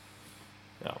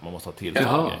 Ja, man måste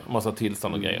ha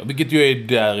tillstånd och grejer. Vilket ju är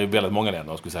där i väldigt många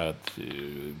länder. Jag skulle säga att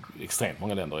extremt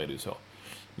många länder är det ju så.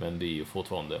 Men det är ju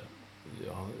fortfarande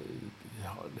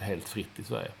helt fritt i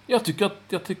Sverige. Jag tycker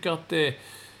att det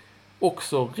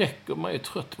också räcker. Man är ju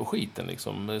trött på skiten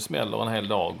liksom. Smäller en hel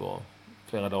dag och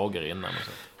flera dagar innan och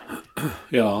så.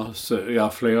 Ja,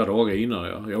 flera dagar innan.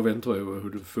 Ja. Jag vet inte hur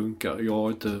det funkar. Jag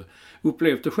har inte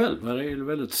upplevt det själv. Här är det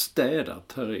väldigt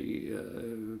städat här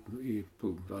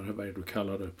på vad du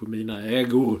kallar det, på mina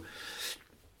ägor.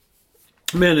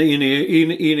 Men in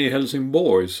i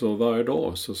Helsingborg så varje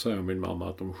dag så säger min mamma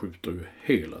att de skjuter ju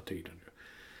hela tiden.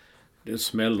 Det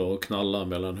smäller och knallar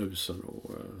mellan husen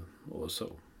och så.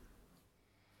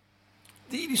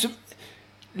 Det är liksom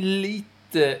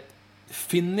lite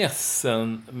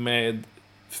finessen med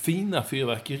fina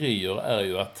fyrverkerier är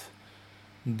ju att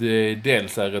det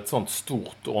dels är ett sånt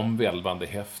stort, omvälvande,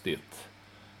 häftigt,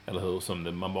 eller hur,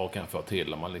 som man bara kan få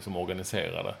till om man liksom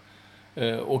organiserar det.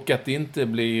 Och att det inte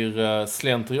blir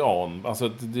slentrian.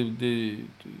 Alltså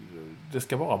det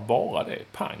ska vara bara det.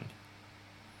 Pang.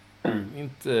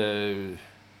 Inte...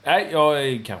 Nej, jag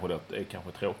är kanske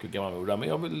tråkig gammalmodig, men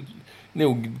jag vill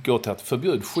nog gå till att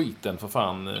förbjuda skiten för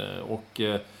fan och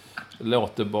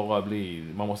låt det bara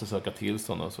bli... Man måste söka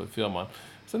tillstånd och så för man.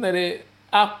 Sen är det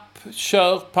app,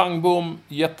 kör, pang, bom,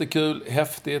 jättekul,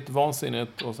 häftigt,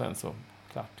 vansinnigt och sen så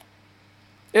klart.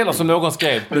 Eller som någon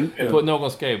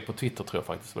skrev på Twitter tror jag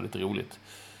faktiskt var lite roligt.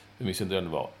 Det minns inte det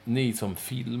var. Ni som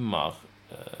filmar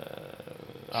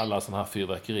alla såna här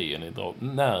fyrverkerier ni drar.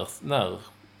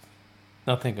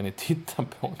 När tänker ni titta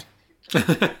på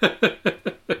det?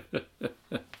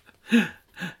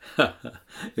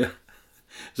 Ja.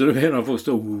 Så då menar folk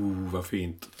stå, vad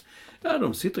fint. Ja,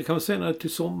 de sitter kanske senare till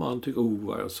sommaren och tycker,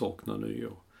 vad jag saknar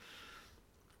nyår.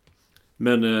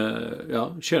 Men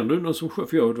ja, känner du någon som skjuter?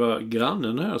 För jag var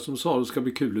grannen här som sa att det ska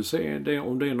bli kul att se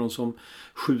om det är någon som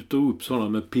skjuter upp sådana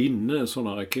med pinne,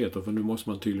 sådana raketer. För nu måste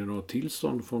man tydligen ha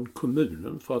tillstånd från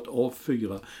kommunen för att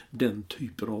avfyra den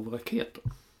typen av raketer.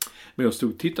 Men jag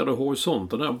stod och tittade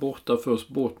horisonten där borta, först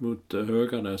bort mot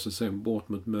Höganäs och sen bort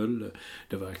mot Mölle.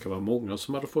 Det verkar vara många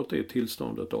som hade fått det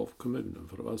tillståndet av kommunen.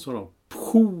 För det var sådana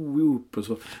upp och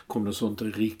så kom det sånt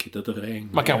riktigt regn.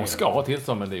 Man kanske ska ha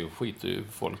tillstånd, men det är ju skit ju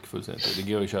folk fullständigt. Det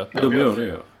går ju att köpa. De gör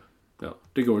det, ja.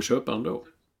 Det går att köpa ändå.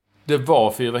 Det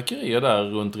var fyrverkerier där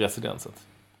runt residenset.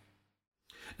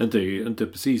 Inte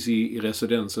precis i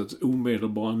residensets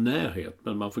omedelbara närhet,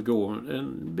 men man får gå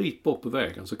en bit bort på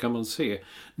vägen så kan man se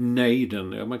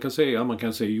nejden. Ja, man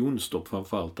kan se Jonstorp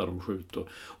framförallt där de skjuter,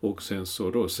 och sen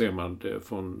så då ser man det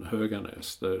från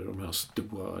Höganäs, där de här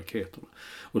stora raketerna.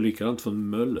 Och likadant från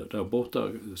Mölle, där borta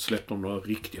släppte de några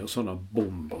riktiga sådana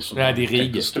bomber. Nej, det är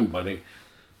Rige.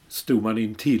 Stod man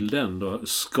in till den, då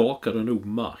skakade nog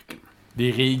marken. Det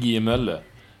är Rige i Mölle.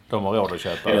 De har råd att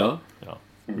köpa. Ja.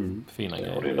 Fina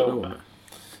grejer.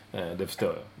 Det förstår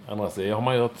jag. Annars har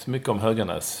man ju hört mycket om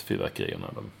Höganäs fyrverkerierna.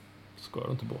 De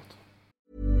ska inte bort.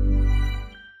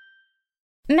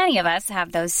 Many of us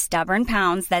have those stubborn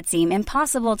pounds that seem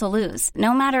impossible to lose,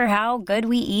 no matter how good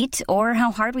we eat or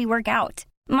how hard we work out.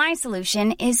 My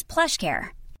solution is PlushCare.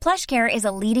 PlushCare is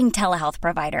a leading telehealth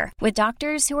provider with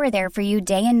doctors who are there for you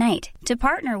day and night to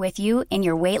partner with you in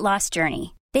your weight loss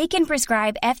journey. They can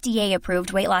prescribe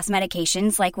FDA-approved weight loss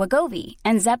medications like Wegovy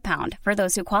and Zepbound for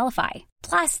those who qualify.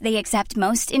 Plus, they accept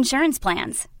most insurance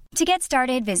plans. To get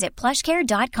started, visit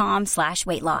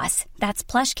plushcare.com/weightloss.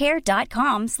 That's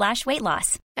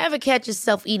plushcare.com/weightloss. Ever catch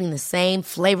yourself eating the same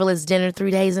flavorless dinner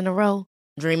 3 days in a row?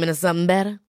 Dreaming of something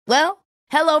better? Well,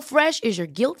 HelloFresh is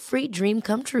your guilt-free dream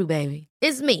come true, baby.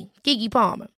 It's me, Keke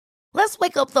Palmer. Let's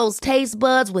wake up those taste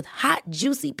buds with hot,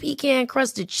 juicy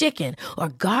pecan-crusted chicken or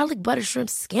garlic butter shrimp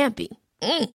scampi.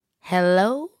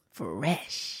 Hello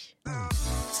Fresh.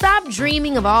 Stop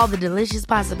dreaming of all the delicious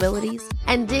possibilities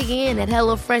and dig in at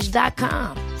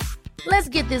HelloFresh.com. Let's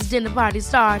get this dinner party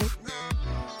started.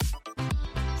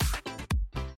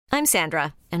 I'm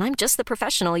Sandra, and I'm just the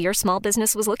professional your small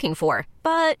business was looking for.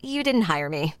 But you didn't hire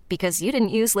me because you didn't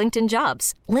use LinkedIn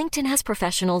Jobs. LinkedIn has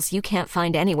professionals you can't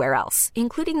find anywhere else,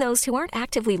 including those who aren't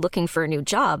actively looking for a new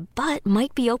job, but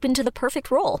might be open to the perfect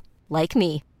role, like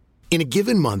me. In a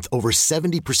given month, over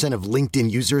 70% of LinkedIn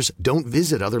users don't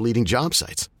visit other leading job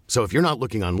sites. So if you're not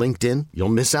looking on LinkedIn, you'll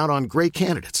miss out on great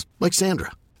candidates like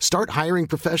Sandra. Start hiring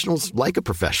professionals like a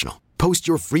professional. Post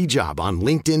your free job on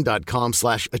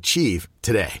linkedin.com/achieve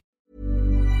today.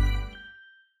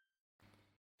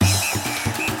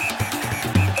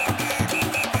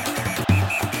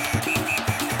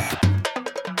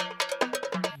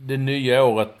 Det nya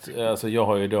året, alltså jag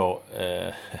har ju då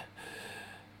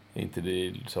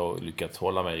inte så lyckats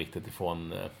hålla mig riktigt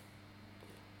ifrån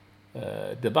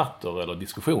debatter eller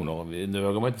diskussioner. Nu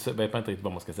vet man inte riktigt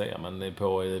vad man ska säga, men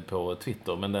på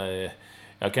Twitter. Men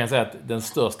jag kan säga att den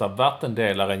största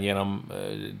vattendelaren genom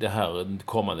det här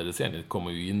kommande decenniet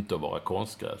kommer ju inte att vara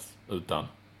konstgräs, utan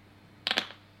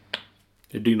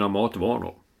Det är dina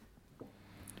matvanor.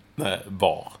 nej,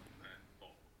 var.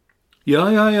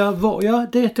 Ja,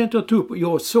 det tänkte jag ta upp.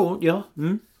 Jag såg,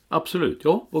 absolut,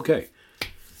 ja, okej.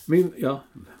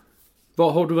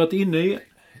 Vad har du varit inne i?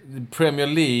 Premier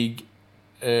League,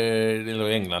 eller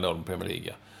England då, Premier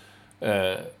League,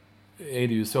 är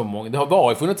det ju så många. Det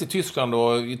har funnits i Tyskland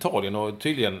och Italien och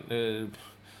tydligen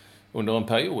under en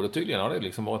period, och tydligen har det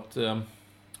liksom varit,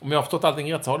 om jag har förstått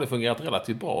allting rätt så har det fungerat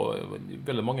relativt bra.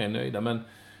 Väldigt många är nöjda,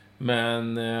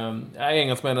 men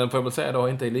engelsmännen får jag väl säga då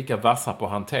inte är lika vassa på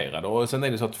att hantera det. Och sen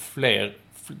är det så att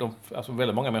alltså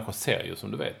väldigt många människor ser ju,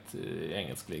 som du vet,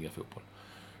 engelsk ligafotboll.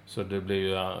 Så det blir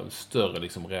ju större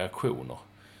liksom reaktioner.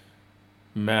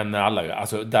 Men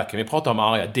alltså där kan vi prata om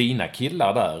arga. Dina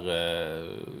killar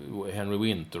där, Henry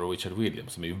Winter och Richard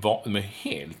Williams, som är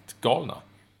helt galna.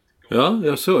 Ja,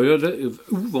 jag såg ju det.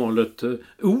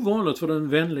 Ovanligt för den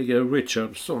vänliga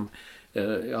Richard som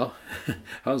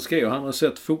han skrev, han har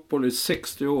sett fotboll i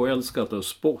 60 år, älskat det,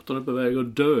 sporten är på väg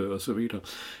att dö och så vidare.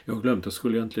 Jag har glömt, jag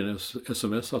skulle egentligen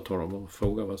smsa till honom och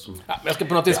fråga vad som... Ja, jag ska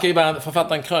på något sätt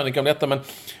författa en krönika om detta, men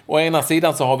å ena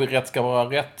sidan så har vi rätt ska vara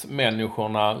rätt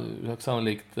människorna,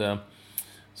 sannolikt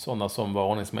sådana som var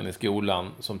ordningsmän i skolan,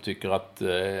 som tycker att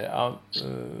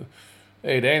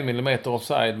är det 1 millimeter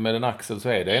offside med en axel så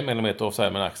är det 1 millimeter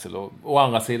offside med en axel. Och å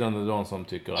andra sidan är det de som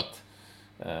tycker att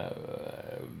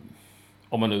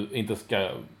om man nu inte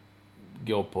ska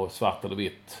gå på svart eller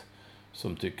vitt,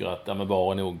 som tycker att men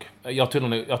var nog, jag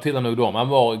tillhör nog dem,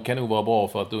 var kan nog vara bra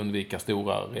för att undvika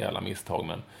stora rejäla misstag,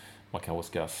 men man kanske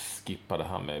ska skippa det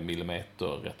här med millimeter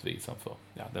rättvisan, för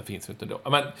den finns ju inte då.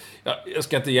 Men jag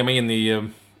ska inte ge mig in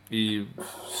i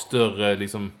större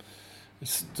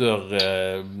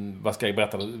vad ska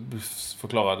jag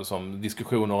förklara det som,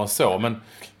 diskussioner och så,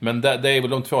 men det är väl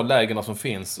de två lägena som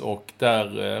finns, och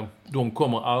där de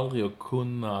kommer aldrig att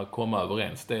kunna komma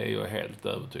överens, det är jag helt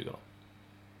övertygad om.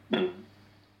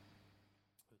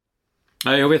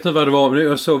 Nej, jag vet inte vad det var, men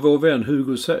jag såg vår vän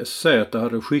Hugo Zäta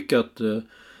hade skickat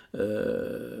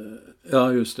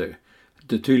just det.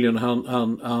 Det tydligen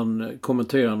han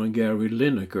kommenterar någon Gary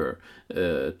Lineker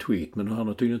tweet, men han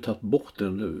har tydligen tagit bort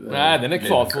den nu. Nej, den är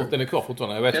kvar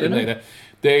fortfarande. Jag vet inte.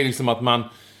 Det är liksom att man,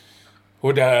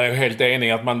 och där är jag helt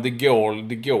enig, att det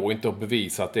går inte att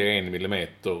bevisa att det är 1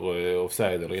 millimeter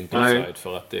offside eller inte offside,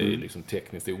 för att det är liksom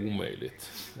tekniskt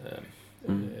omöjligt.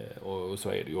 Och så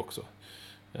är det ju också.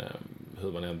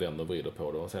 Hur man än vänder och vrider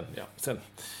på det. Och sen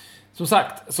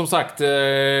som sagt,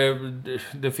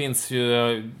 det finns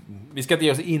ju, vi ska inte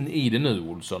ge oss in i det nu,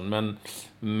 Olsson,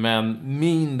 men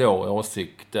min då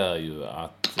åsikt är ju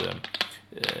att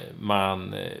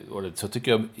man, och det så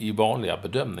tycker jag i vanliga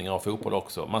bedömningar av fotboll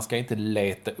också, man ska inte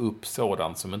leta upp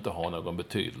sådant som inte har någon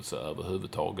betydelse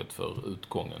överhuvudtaget för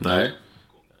utgången. Nej.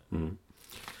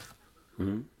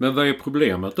 Men vad är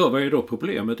problemet då? Vad är då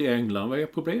problemet i England? Vad är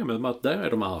problemet med att där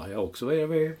är de arga också?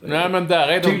 Nej, men där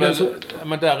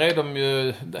är de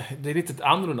ju, det är lite ett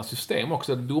annorlunda system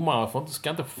också. Domarna får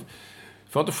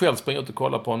inte själv springa ut och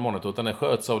kolla på en monitor, utan det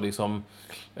sköts av liksom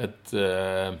ett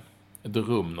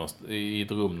rum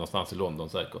någonstans i London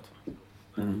säkert.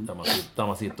 Där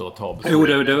man sitter och tar beslut. Jo,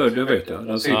 det vet jag.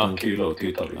 Där sitter en kille och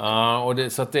tittar lite. Ja,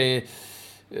 och så att det är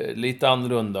lite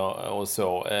annorlunda och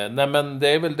så. Nej, men det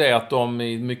är väl det att de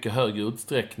i mycket högre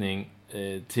utsträckning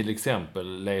till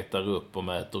exempel letar upp och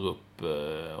mäter upp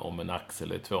om en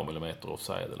axel är 2 millimeter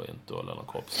offside eller inte, eller någon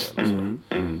kroppsdel.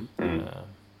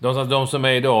 De som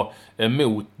är då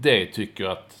emot det tycker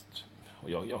att, och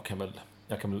jag kan väl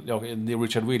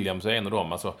Richard Williams är en av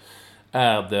dem. Alltså,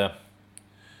 är det...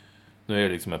 Nu är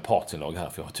det liksom en partsinlag här,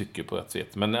 för jag tycker på ett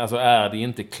sätt. Men alltså, är det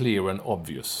inte clear and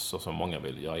obvious, så som många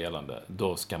vill göra gällande,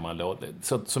 då ska man låta...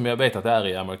 Så, som jag vet att det är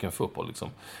i American football, liksom.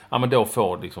 Ja, men då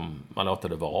får liksom, man låta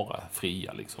det vara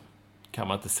fria, liksom. Kan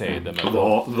man inte se det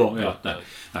med...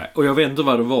 Nej. Och jag vet inte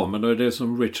vad det var, men det är det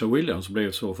som Richard Williams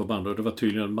blev så förbannad. Det var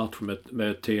tydligen en match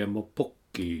med Teemu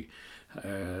Pukki.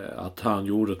 Att han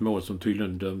gjorde ett mål som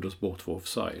tydligen dömdes bort för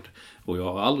offside. Och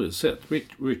jag har aldrig sett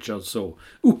Richard så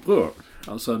upprörd.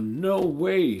 Alltså, no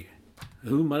way.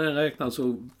 Hur man än räknar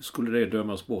så skulle det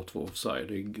dömas bort för offside.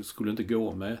 Det skulle inte gå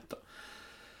att mäta.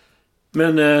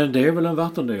 Men det är väl en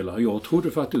vattendelare. Jag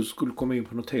trodde faktiskt att du skulle komma in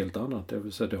på något helt annat. Det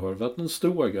vill säga, det har varit en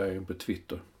stora grej på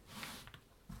Twitter.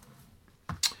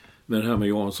 Men det här med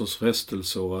Janssons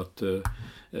frestelse och att...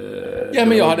 ja,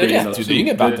 men jag hade rätt. Det är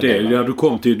ingen vattendelare.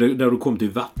 När du kom till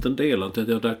vattendelan,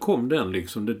 där kom den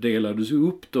liksom. Det delades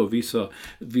upp då.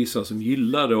 Vissa som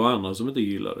gillade och andra som inte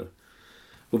gillade.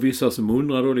 Och vissa som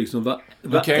undrar då liksom...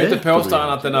 Man kan ju inte påstå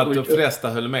annat än att de flesta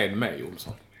höll med mig,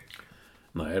 Olsson.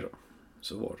 Nej då.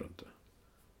 Så var det inte.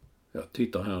 Jag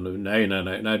tittar här nu. Nej.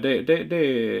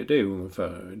 Det är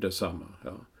ungefär detsamma.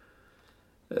 Ja.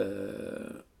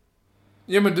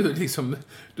 Ja, men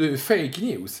du är fake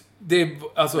news. Det är,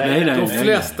 alltså, de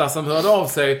flesta som hörde av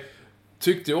sig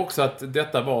tyckte ju också att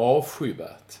detta var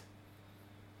avskyvärt.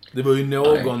 Det var ju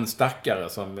någon stackare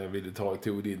som ville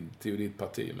tog ditt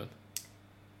parti, men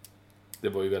det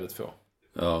var ju väldigt få.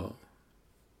 Ja.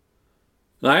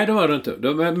 Nej, det var det inte.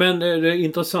 Men det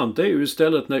intressanta är ju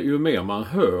istället när ju mer man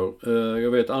hör,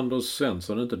 jag vet Anders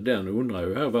Svensson, inte den, undrar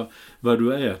ju här vad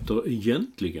du äter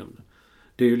egentligen.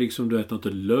 Det är ju liksom, du äter inte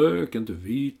lök, inte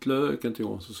vitlök, inte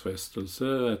Janssons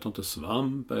frestelse, äter inte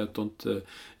svamp, äter inte...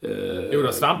 Jo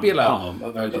då, svamp gillar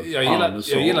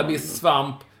jag gillar viss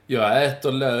svamp, jag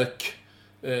äter lök,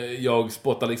 jag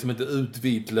spottar liksom inte ut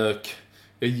vitlök,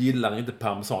 jag gillar inte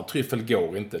parmesan, tryffel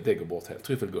går inte, det går bort helt,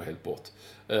 tryffel går helt bort.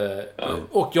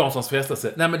 Och Janssons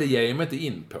frestelse, nej men det ger jag mig inte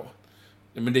in på.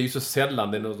 Men det är ju så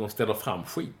sällan de ställer fram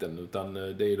skiten, utan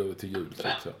det är ju då till jul.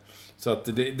 Så att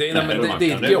det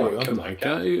går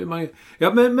ju inte.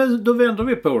 Ja, men då vänder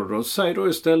vi på det då. Säg då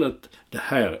istället, det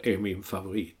här är min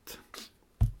favorit.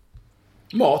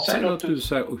 Mat. Säg att du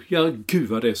säger, ja gud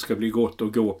vad det ska bli gott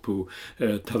att gå på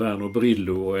Taverno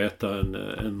Brillo och äta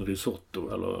en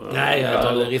risotto. Eller, nej, jag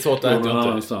äter risotto. Jag någon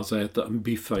annanstans äta en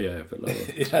biffajävel.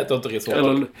 Jag äter inte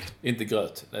risotto. Inte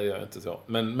gröt. Nej, jag gör inte så.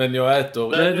 Men jag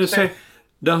äter...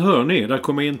 Där hör ni, där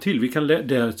kommer en till.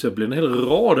 Det blir en hel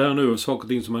rad här nu av saker och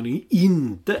ting som man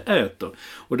inte äter.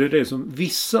 Och det är det som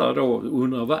vissa då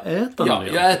undrar, vad äter han?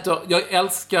 Jag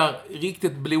älskar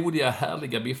riktigt blodiga,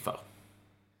 härliga biffar.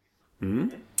 Mm.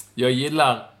 Jag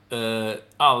gillar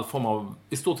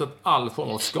i stort sett all form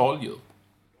av skaldjur.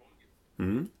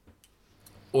 Mm.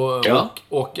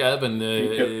 Och även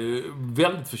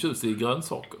väldigt förtjust i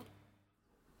grönsaker.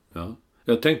 Ja.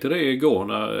 Jag tänkte det igår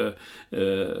när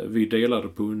vi delade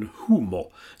på en hummer.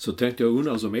 Så tänkte jag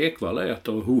undra som Ekvall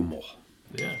äter hummer.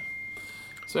 Ja,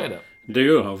 så är det. Det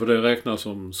gör han, för det räknas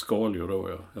som skaldjur då,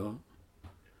 ja.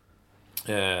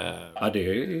 Ja, det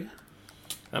är...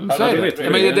 Ja, men så är det.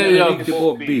 Det är riktigt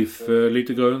bra biff,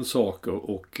 lite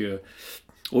grönsaker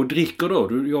och dricker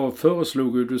då. Jag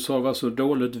föreslog ju, du sa det var så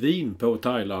dåligt vin på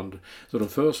Thailand. Så då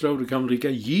föreslog du kan dricka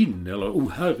gin. Eller,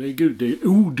 herregud, det är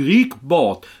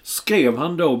odrickbart. Skrev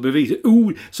han då bevis.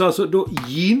 Så alltså då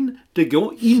gin, det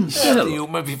går inte heller. Jo,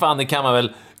 men fan, det kan man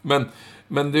väl.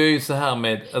 Men det är ju så här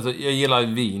med, alltså jag gillar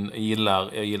vin.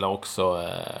 Jag gillar också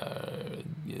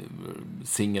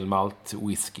singelmalt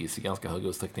whisky i ganska hög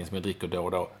utsträckning som jag dricker då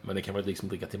och då. Men det kan man liksom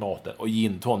dricka till maten. Och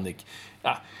gin tonic,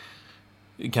 ja,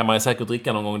 kan man ju säkert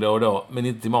dricka någon gång då och då, men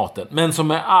inte till maten. Men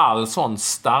som är all sån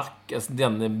stark, alltså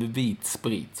den vit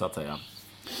sprit så att säga.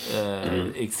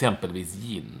 Exempelvis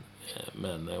gin,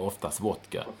 men oftast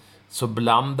vodka. Så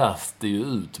blandas det ju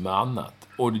ut med annat.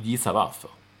 Och du gissar varför?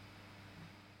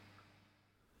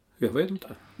 Jag vet inte.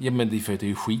 Ja, men det är för att det är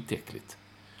ju skitäckligt.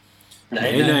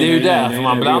 Nej, det är ju därför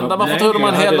man blandar. Varför tror du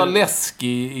man häller läsk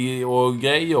och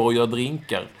grejer och gör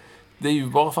drinkar? Det är ju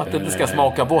bara för att det inte ska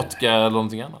smaka vodka eller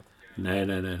någonting annat. Nej.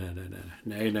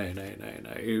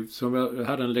 Som jag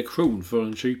hade en lektion för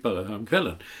en kypare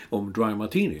häromkvällen om dry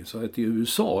martini. Så att i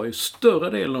USA, i större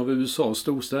delen av USA,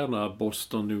 storstäderna,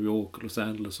 Boston, New York, Los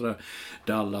Angeles och där,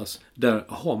 Dallas, där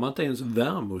har man inte ens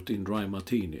vermouth i en dry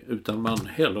martini. Utan man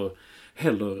häller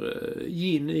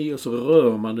gin i och så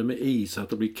rör man det med is så att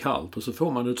det blir kallt. Och så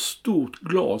får man ett stort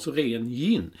glas ren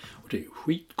gin. Och det är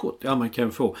skitgott. Ja, man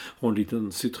kan få en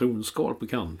liten citronskal på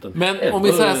kanten. Men om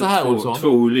vi säger så här, Olsson. 2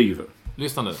 oliver.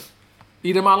 Lyssna nu.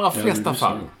 I de allra flesta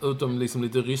fall, utom liksom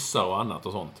lite ryssar och annat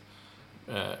och sånt,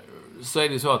 så är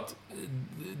det så att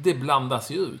det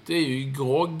blandas ju ut. Det är ju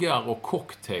groggar och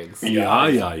cocktails.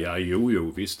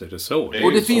 Jo, visst är det så.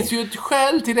 Och det finns ju ett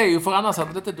skäl till det, för annars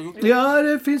hade det inte... Ja,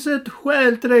 det finns ett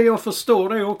skäl till det. Jag förstår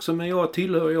det också, men jag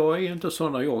är inte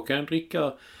sån. Jag kan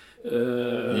dricka...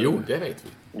 Jo, det vet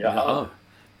vi. Ja.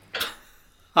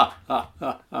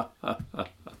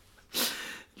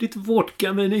 Lite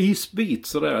vodka med en isbit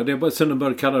sådär. Det är bara sen de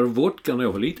började kalla det vodka när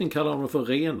jag var liten, kallade de det för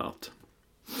renat.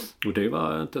 Och det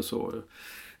var inte så...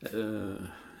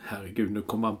 herregud, nu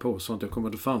kommer man på sånt.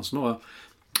 Det fanns några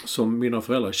som mina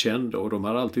föräldrar kände, och de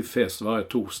hade alltid fest varje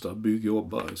torsdag,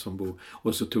 byggjobbare som bor.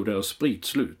 Och så tog deras sprit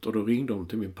slut, och då ringde de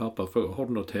till min pappa och frågade: har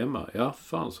du något hemma? Ja,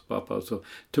 fanns pappa. Så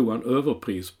tog han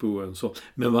överpris på en så.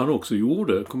 Men vad han också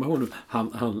gjorde, kommer jag ihåg nu,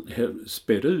 han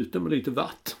spädde ut det med lite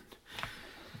vatten.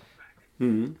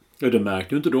 Och det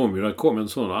märkte ju inte de. Det kom en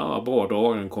sån bra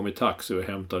dag, han kom i taxi och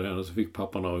hämtade den, och så fick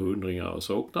pappa några hundringar, och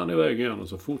så åkte han iväg igen, och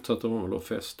så fortsatte de att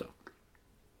festa.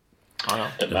 Ja.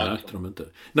 Det märkte de inte.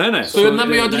 Nej. Så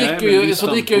jag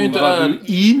dricker ju inte öl.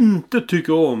 Du inte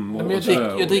tycker om. Men jag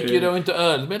dricker ju då inte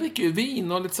öl, men jag dricker ju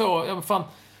vin och lite så. Ja, men fan,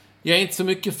 jag är inte så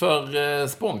mycket för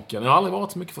sponken. Jag har aldrig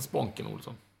varit så mycket för sponken,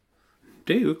 Olsson.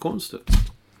 Det är ju konstigt.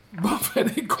 Varför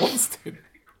är det konstigt?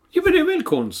 Ja, men det är väl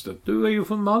konstigt. Du är ju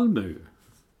från Malmö.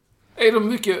 Är de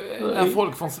mycket... Är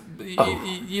folk från...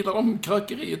 Gillar de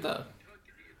krökeriet där?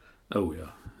 Oh ja,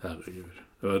 herregud.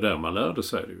 Det var där man lärde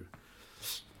sig det ju.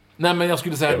 Nej, men jag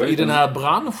skulle säga att i den här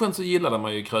branschen så gillade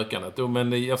man ju krökandet.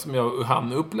 Men eftersom jag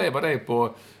hann uppleva det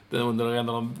under en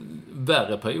av de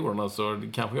värre perioderna, så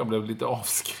kanske jag blev lite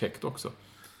avskräckt också.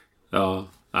 Ja,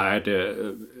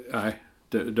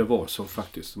 det var så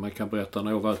faktiskt. Man kan berätta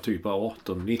när jag var typ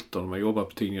 18-19, man jobbade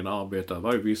på tidningen Arbetare,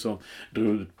 var ju vi som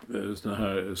drog ut såna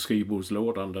här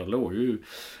skrivbordslådan, där låg ju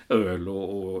öl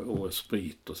och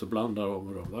sprit, och så blandade de,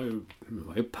 och de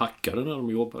var ju packade när de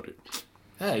jobbade.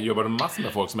 Jag jobbade med massor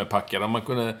med folk som är packade.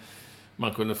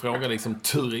 Man kunde fråga liksom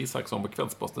Tur Isaksson på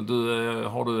Kvällsposten: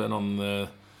 har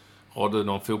du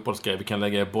någon fotbollsgrej vi kan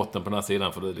lägga i botten på den här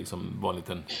sidan, för det liksom var en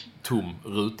liten tom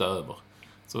ruta över.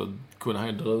 Så kunde han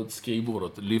ju dra ut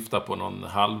skrivbordet, lyfta på någon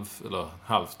halvt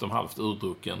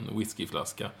urdrucken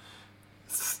whiskyflaska,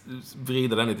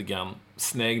 vrida den lite grann,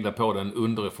 snegla på den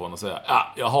underifrån och säga: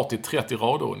 jag har till 30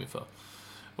 rader ungefär.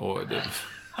 Och det...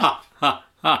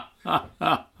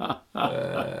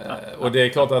 och det är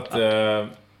klart att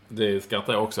det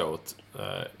skrattar jag också åt.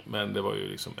 Men det var ju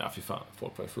liksom, fy fan,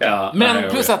 folk var ju fulla. Ja, men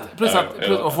plus att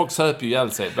och folk söper ju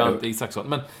ihjäl sig, bland annat Isaksson.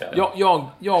 Men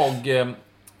jag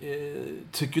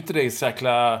tycker inte det är så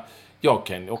jäkla... Jag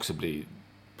kan också bli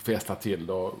festa till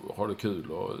och ha det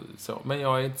kul och så. Men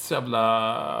jag är inte så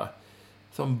jävla...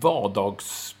 Som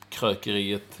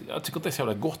vardagskrökeriet. Jag tycker inte det är så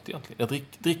jävla gott egentligen.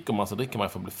 Dricker man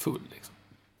för att bli full liksom.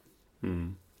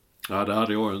 Ja, det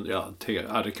hade jag en te.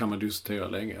 Ja, det kan man diskutera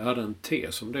länge. Jag hade en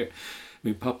te som det.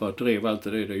 Min pappa drev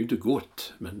alltid det är ju inte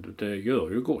gott, men det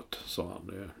gör ju gott, sa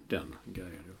han. Den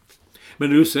grejen. Men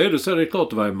du säger det, så är det klart,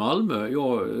 det var i Malmö.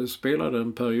 Jag spelade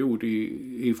en period i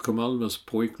IFK Malmös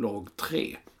pojklag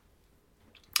 3.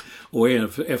 Och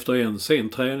efter en sen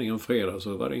träning en fredag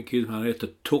så var det en kille, han hette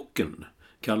Tocken.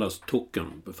 Kallas Tocken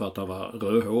för att han var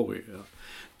rödhårig.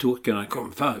 Tocken, han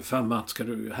kom, fan Mats, ska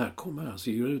du här komma här? Så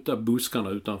gick ut där buskarna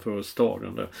utanför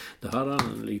stadion där. Där hade han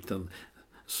en liten,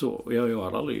 så jag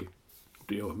hade aldrig...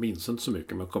 Jag minns inte så mycket,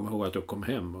 men jag kommer ihåg att jag kom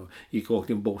hem och gick rakt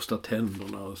in och borstade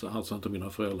tänderna, och så alltså inte mina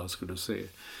föräldrar skulle se.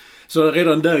 Så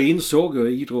redan där insåg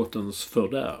jag idrottens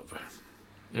fördärv.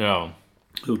 Ja.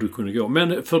 Hur det kunde gå.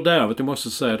 Men fördärvet, jag måste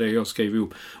säga det, jag skrev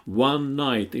ihop One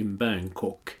Night in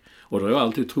Bangkok. Och då har jag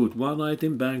alltid trott One Night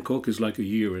in Bangkok is like a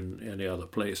year in any other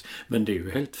place. Men det är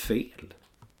ju helt fel.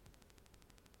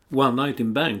 One Night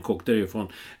in Bangkok, det är ju från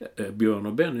Björn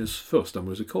och Bennys första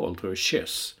musikal, tror jag,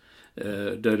 Chess.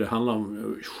 Där det handlar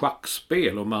om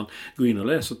schackspel, och man går in och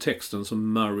läser texten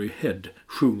som Murray Head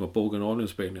sjunger på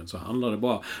originalinspelningen, så handlar det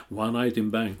bara One Night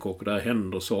in Bangkok, och där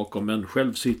händer saker, men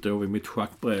själv sitter jag vid mitt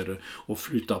schackbräde och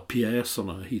flyttar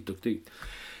pjäserna hit och dit.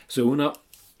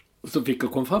 Så fick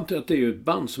jag komma fram till att det är ett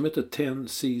band som heter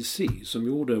 10cc som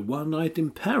gjorde One Night in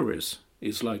Paris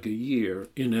is like a year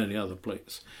in any other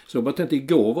place. Så jag bara tänkte,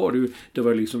 igår var det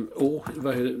var liksom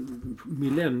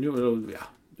millennium,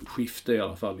 skifte i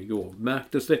alla fall igår.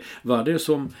 Märktes det? Var det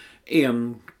som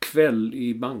en kväll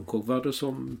i Bangkok? Var det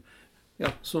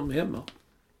som hemma?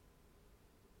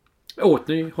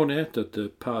 Har ni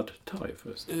ätit pad thai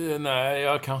först?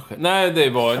 Nej, kanske. Nej, det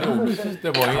var nog...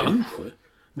 Kanske?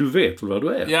 Du vet väl vad du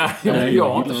är? Ja, jag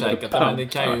har inte käkat det, men det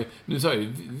kan ju... Nu sa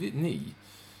ju ni.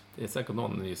 Det är säkert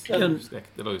någon i En-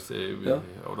 släkt eller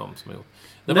av dem som har gjort.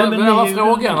 Nej, Det var ni-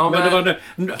 frågan om...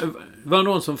 Men det var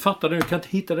någon som fattade, jag kan inte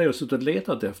hitta det och suttit och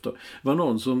letat efter. Det var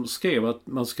någon som skrev att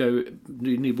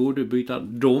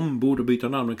de borde byta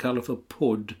namn och kalla för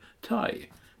Pod Thai.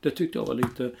 Det tyckte jag var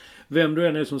lite... Vem du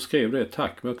än är som skrev det,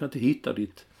 tack. Men jag kan inte hitta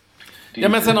ditt... Ja,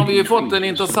 men sen har vi ju fått en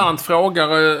intressant fråga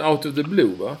out of the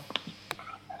blue, va?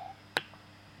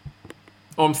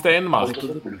 Om Stenmark.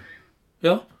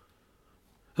 Ja.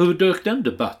 Hur dök den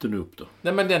debatten upp då?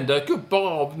 Nej, men den dök upp bara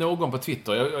av någon på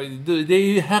Twitter. Det är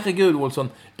ju, herregud, Olsson.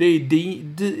 Det är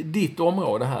ditt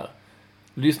område här.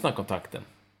 Lyssnarkontakten.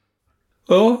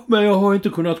 Ja, men jag har inte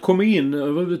kunnat komma in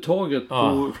överhuvudtaget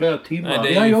på flera timmar. Nej,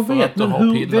 det är ju jag för vet, att du men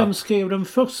har pillat. vem skrev den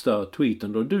första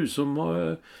tweeten då? Du som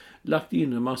har lagt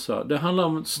in en massa. Det handlar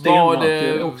om Stenmark.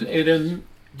 Är det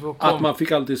att man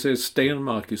fick alltid se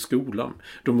Stenmark i skolan?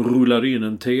 De rullade in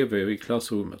en tv i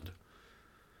klassrummet.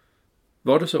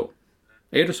 Var det så?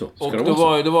 Är det så? Ska Och det då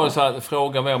vara så? var det så här,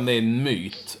 frågan var om det är en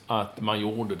myt att man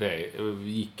gjorde det.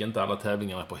 Gick inte alla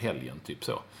tävlingarna på helgen, typ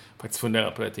så. Faktiskt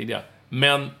funderat på det tidigare.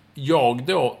 Men jag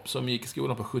då, som gick i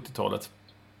skolan på 70-talet,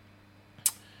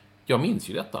 jag minns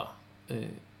ju detta.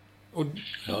 Och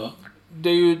det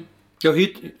är ju... Jag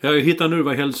hittar nu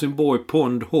var Helsingborg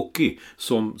Pond Hockey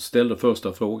som ställde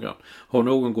första frågan. Har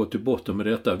någon gått till botten med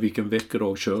detta? Vilken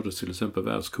veckodag kördes till exempel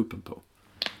världscupen på?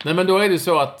 Nej, men då är det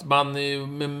så att man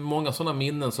med många sådana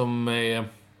minnen som är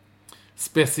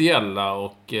speciella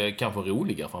och kanske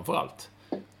roliga framförallt.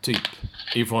 Typ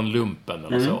ifrån lumpen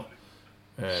eller så.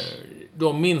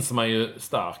 Då minns man ju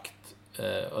starkt.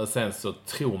 Och sen så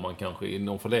tror man kanske i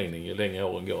någon förlängning ju längre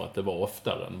åren går att det var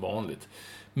oftare än vanligt.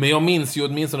 Men jag minns ju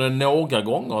åtminstone några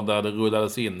gånger där det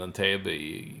rullades in en tv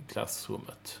i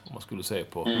klassrummet. Om man skulle se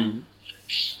på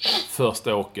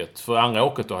första åket. För andra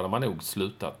åket då hade man nog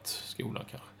slutat skolan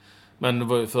kanske.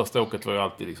 Men första åket var ju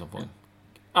alltid liksom från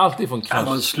Har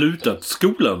man slutat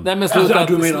skolan? Nej, men slutat...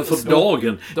 Alltså, du menar för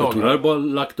dagen? Jag tror jag hade bara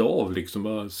lagt av liksom,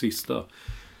 bara sista.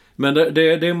 Men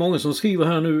det är många som skriver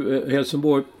här nu,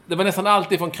 Helsingborg. Det var nästan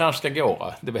alltid från Kranjska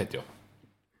Gora, det vet jag.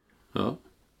 Ja.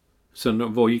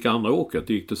 Sen vad gick andra åket?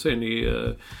 Gick det sen i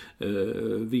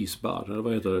Wiesbad, eller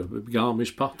vad heter det?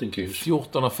 Garmisch-Partenkirch?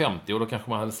 14:50 och då kanske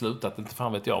man hade slutat, inte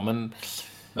fan vet jag.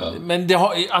 Men det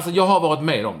har, alltså jag har varit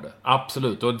med om det,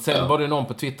 absolut. Och sen var det någon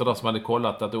på Twitter där som hade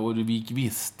kollat att det gick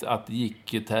visst att det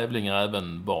gick tävlingar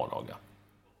även vardagar.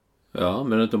 Ja,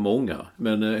 men inte många.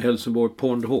 Men Helsingborg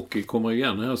Pond Hockey kommer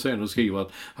igen här sen och skriver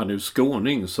att han är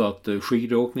skåning så att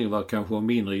skidåkning var kanske av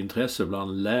mindre intresse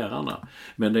bland lärarna.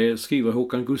 Men det skriver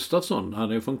Håkan Gustafsson.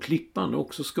 Han är från Klippan,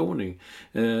 också skåning.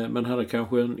 Men hade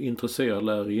kanske en intresserad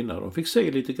lärarinna. De fick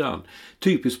se lite grann.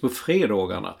 Typiskt på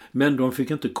fredagarna. Men de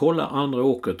fick inte kolla andra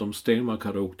åket om Stenmark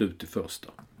hade åkt ut i första.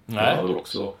 Nej, ja,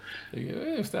 också.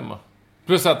 Det stämmer.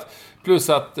 Plus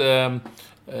att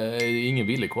ingen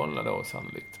ville kolla då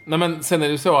sannolikt. Nej, men sen är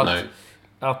det så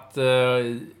att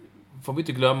får vi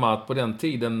inte glömma att på den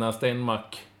tiden när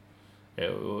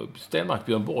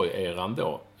Stenmark-Björn Borg-eran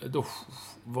då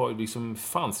var ju liksom,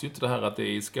 fanns ju inte det här att det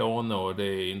är i Skåne och det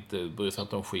är inte bryr sig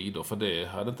inte om skidor, för det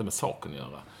hade inte med saken att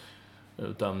göra.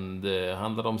 Utan det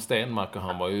handlade om Stenmark och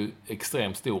han var ju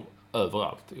extremt stor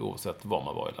överallt oavsett var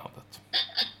man var i landet.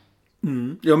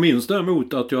 Jag minns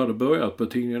däremot att jag hade börjat på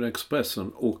tidningen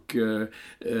Expressen och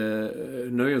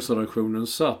nöjesredaktionen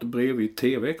satt bredvid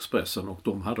TV-Expressen och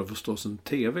de hade förstås en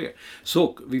TV.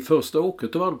 Så vid första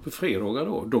åket, det var det på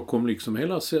fredagar då kom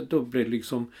liksom då blev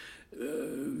liksom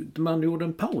man gjorde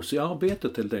en paus i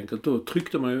arbetet helt enkelt. Då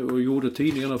tryckte man och gjorde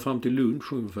tidningarna fram till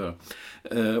lunch ungefär.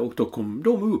 Och då kom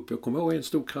de upp. Jag kommer ihåg en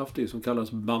stor kraftig som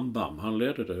kallas Bam Bam. Han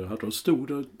ledde det. Då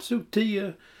stod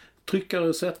 10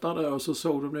 tryckare sättare och så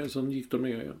såg de det, sen gick de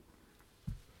ner igen.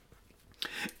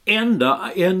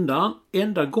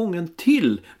 Enda gången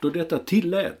till då detta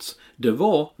tilläts, det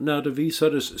var när det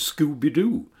visades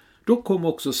Scooby-Doo. Då kom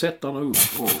också sättarna upp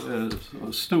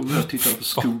och stod och tittade på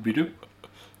Scooby-Doo.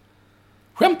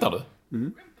 Skämtar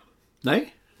du?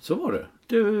 Nej, så var det.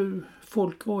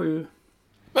 Folk var ju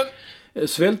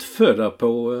svältfödda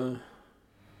på...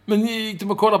 Men gick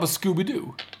de och kollade på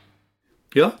Scooby-Doo?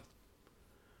 Ja.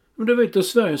 Men du vet att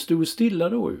Sverige stod stilla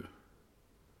då ju.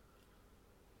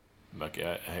 Det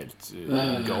verkar helt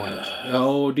galet. Ja,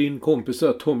 och din kompis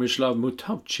där, Tomislav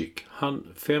Mutavcik,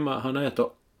 han äter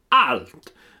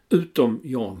allt utom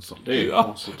Jansson. Det är ju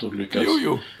konstigt att lyckas.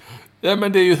 Jo. Ja,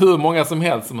 men det är ju hur många som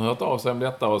helst som har hört av sig om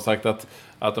detta och sagt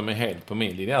att de är helt på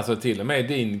min linje. Alltså till och med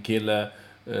din kille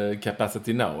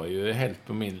Capacity Now är ju helt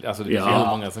på min linje. Alltså det finns hur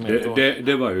många som helst.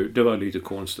 Det var lite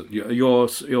konstigt.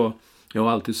 Jag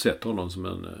har alltid sett honom som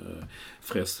en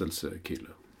frestelsekille.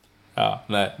 Ja,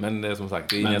 nej, men det är som sagt,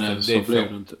 det är men inget, så blev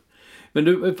det inte. Men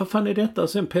du, vad fan är detta?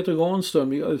 Sen Peter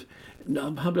Granström,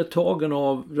 han blev tagen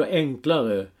av det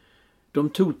enklare. De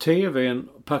tog tvn,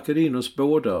 packade in oss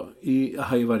båda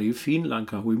i Finland,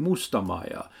 kanske i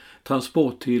Mustamaja.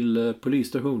 Transport till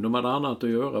polisstation. De hade annat att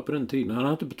göra på den tiden. Han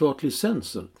hade inte betalt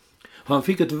licensen. Han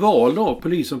fick ett val av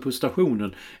polisen på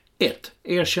stationen. 1.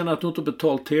 Erkänna att du inte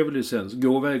betalt tv-licens.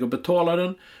 Gå iväg och betala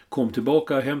den. Kom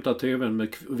tillbaka och hämta tvn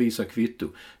med visa kvitto.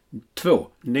 2.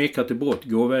 Neka till brott.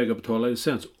 Gå iväg och betala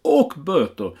licens. Och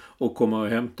böter. Och komma och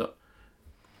hämta.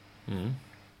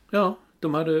 Ja,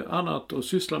 de hade annat att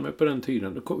syssla med på den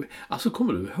tiden. Alltså,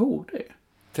 kommer du ihåg det?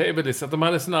 TV-licens, de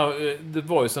hade det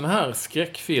var ju såna här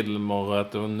skräckfilmer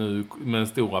att nu med en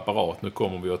stor apparat, nu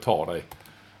kommer vi att ta dig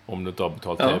om du inte har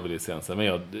betalt TV-licensen.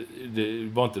 Men det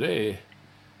var inte det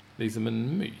liksom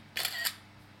en myt?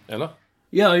 Eller?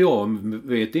 Ja, jag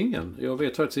vet ingen. Jag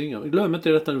vet faktiskt ingen. Glöm inte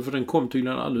detta nu, för den kom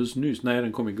tydligen alldeles nyss. Nej,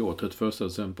 den kom igår, 31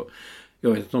 december.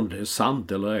 Jag vet inte om det är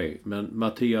sant eller ej, men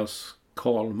Mattias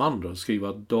Karlmander skriver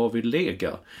att David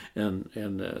Lega,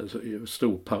 en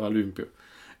stor paralympier,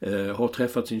 har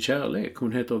träffat sin kärlek.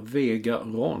 Hon heter Vega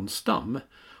Ranstam.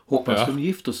 Hoppas de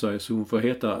gifter sig så hon får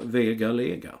heta Vega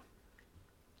Lega.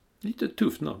 Lite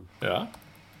tufft namn. Ja.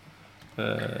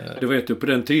 Det vet du, på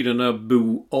den tiden när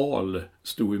Bo Ahl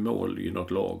stod i mål i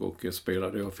något lag och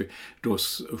spelade, då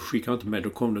skickade han inte med, då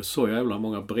kom det så jävla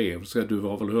många brev, så du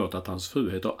har väl hört att hans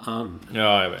fru heter Ann.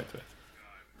 Ja, jag vet.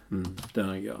 Den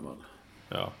är gammal.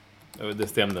 Ja, det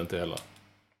stämde inte heller.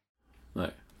 Nej.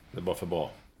 Det var för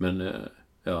bra. Men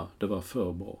ja, det var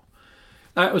för bra.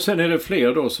 Och sen är det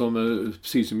fler då som,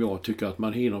 precis som jag, tycker att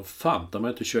man hinner fanta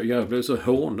man inte köra. Jag blev så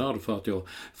hånad för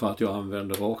att jag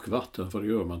använder rakvatten, för det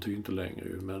gör man inte längre.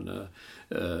 Men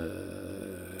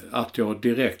att jag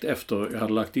direkt efter jag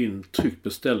hade lagt in tryckt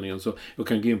beställningen, så jag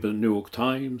kan gå in på New York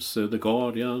Times, The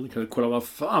Guardian, kan kolla vad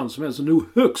fan som helst. Så nu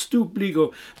högst upp ligger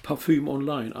Parfym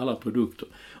Online, alla produkter.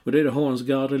 Och det är det Hans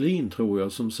Gardelin, tror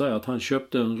jag, som säger att han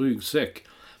köpte en ryggsäck.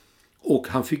 Och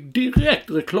han fick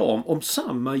direkt reklam om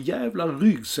samma jävla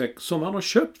ryggsäck som han har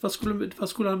köpt. Vad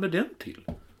skulle han med den till?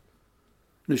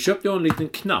 Nu köpte jag en liten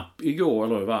knapp igår,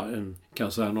 eller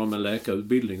kan säga någon med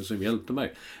läkarutbildning som hjälpte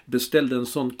mig. Beställde en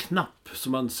sån knapp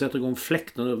som man sätter igång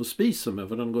fläkten över spisen med,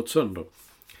 för den gått sönder.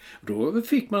 Då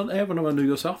fick man, även om man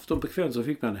nyårsafton på kvällen, så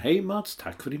fick man hej Mats,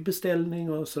 tack för din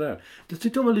beställning och sådär. Det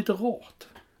tyckte jag var lite rart.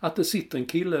 Att det sitter en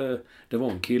kille, det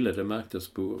var en kille, det märktes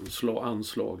på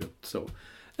anslaget så.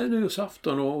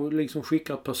 Nyårsafton och liksom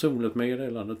skickar ett personligt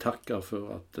meddelande, tackar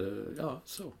för att, ja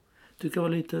så. Tycker jag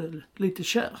var lite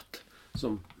kärt,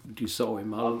 som de sa i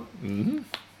Malmö.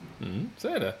 Så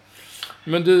är det.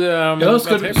 Men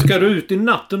du... ska du ut i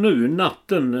natten nu?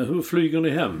 Natten, hur flyger ni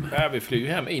hem? Ja, vi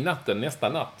flyger hem i natten, nästa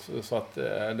natt. Så att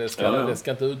det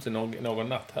ska inte ut till någon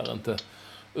natt här inte.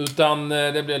 Utan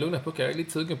det blir lugna puckar. Jag är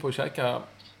lite sugen på att käka...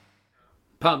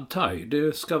 Pad thai,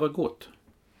 det ska vara gott.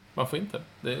 Varför inte?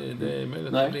 Det är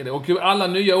möjligt att bli det. Och alla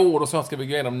nya ord och så ska vi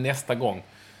gå igenom nästa gång.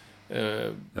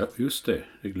 Ja, just det.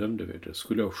 Det glömde vi. Det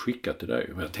skulle jag skicka till dig.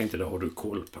 Men jag tänkte, det har du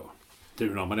koll på. Det är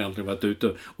ju när man äntligen varit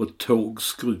ute och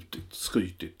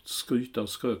skrytit.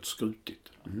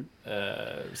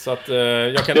 Så att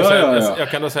jag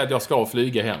kan då säga att jag ska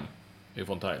flyga hem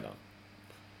ifrån Thailand.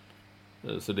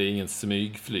 Så det är ingen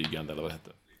smygflygande, eller vad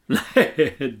heter det?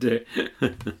 Nej, det...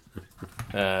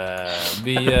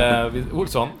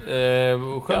 Olsson,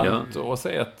 skönt att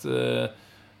säga att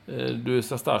du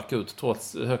ser stark ut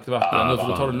trots högt vatten. Nu får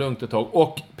du ta det lugnt ett tag.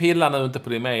 Och pilla nu inte på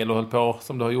din mail och höll på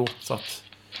som du har gjort. Så att,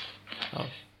 ja.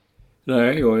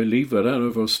 Nej, jag är livrädd här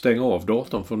nu för att stänga av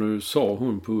datorn. För nu sa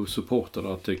hon på supporten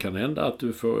att det kan hända att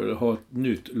du får ha ett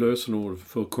nytt lösenord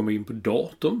för att komma in på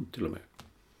datorn till och med.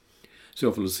 Så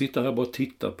jag får sitta här och bara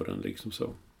titta på den liksom så.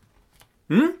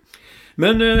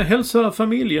 Men hälsa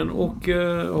familjen och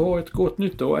ha ett gott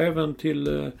nytt och även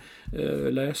till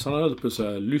läsarna, eller på så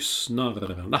här,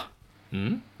 lyssnarna.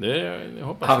 Det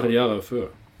hoppas jag. Argare för.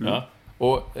 Ja.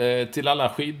 Och till alla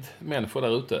skidmänniskor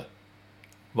där ute,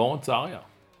 var inte så arga.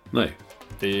 Nej.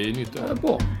 Det är nytt år. Det är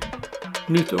bra.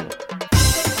 Nytt år.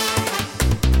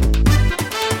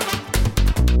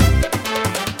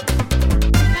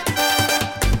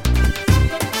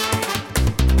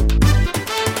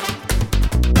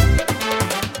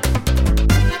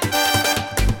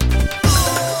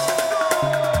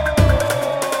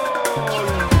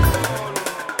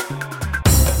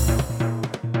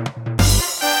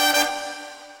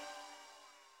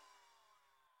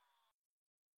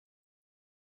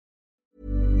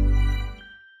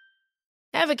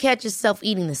 Ever catch yourself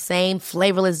eating the same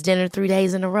flavorless dinner 3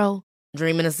 days in a row?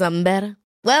 Dreaming of something better?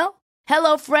 Well,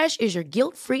 HelloFresh is your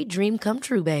guilt-free dream come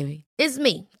true, baby. It's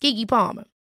me, Keke Palmer.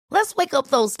 Let's wake up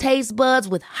those taste buds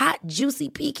with hot, juicy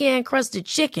pecan-crusted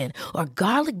chicken or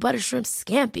garlic butter shrimp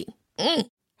scampi.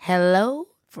 Hello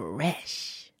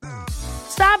Fresh.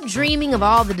 Stop dreaming of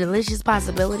all the delicious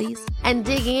possibilities and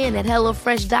dig in at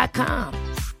HelloFresh.com.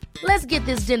 Let's get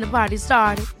this dinner party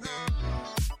started.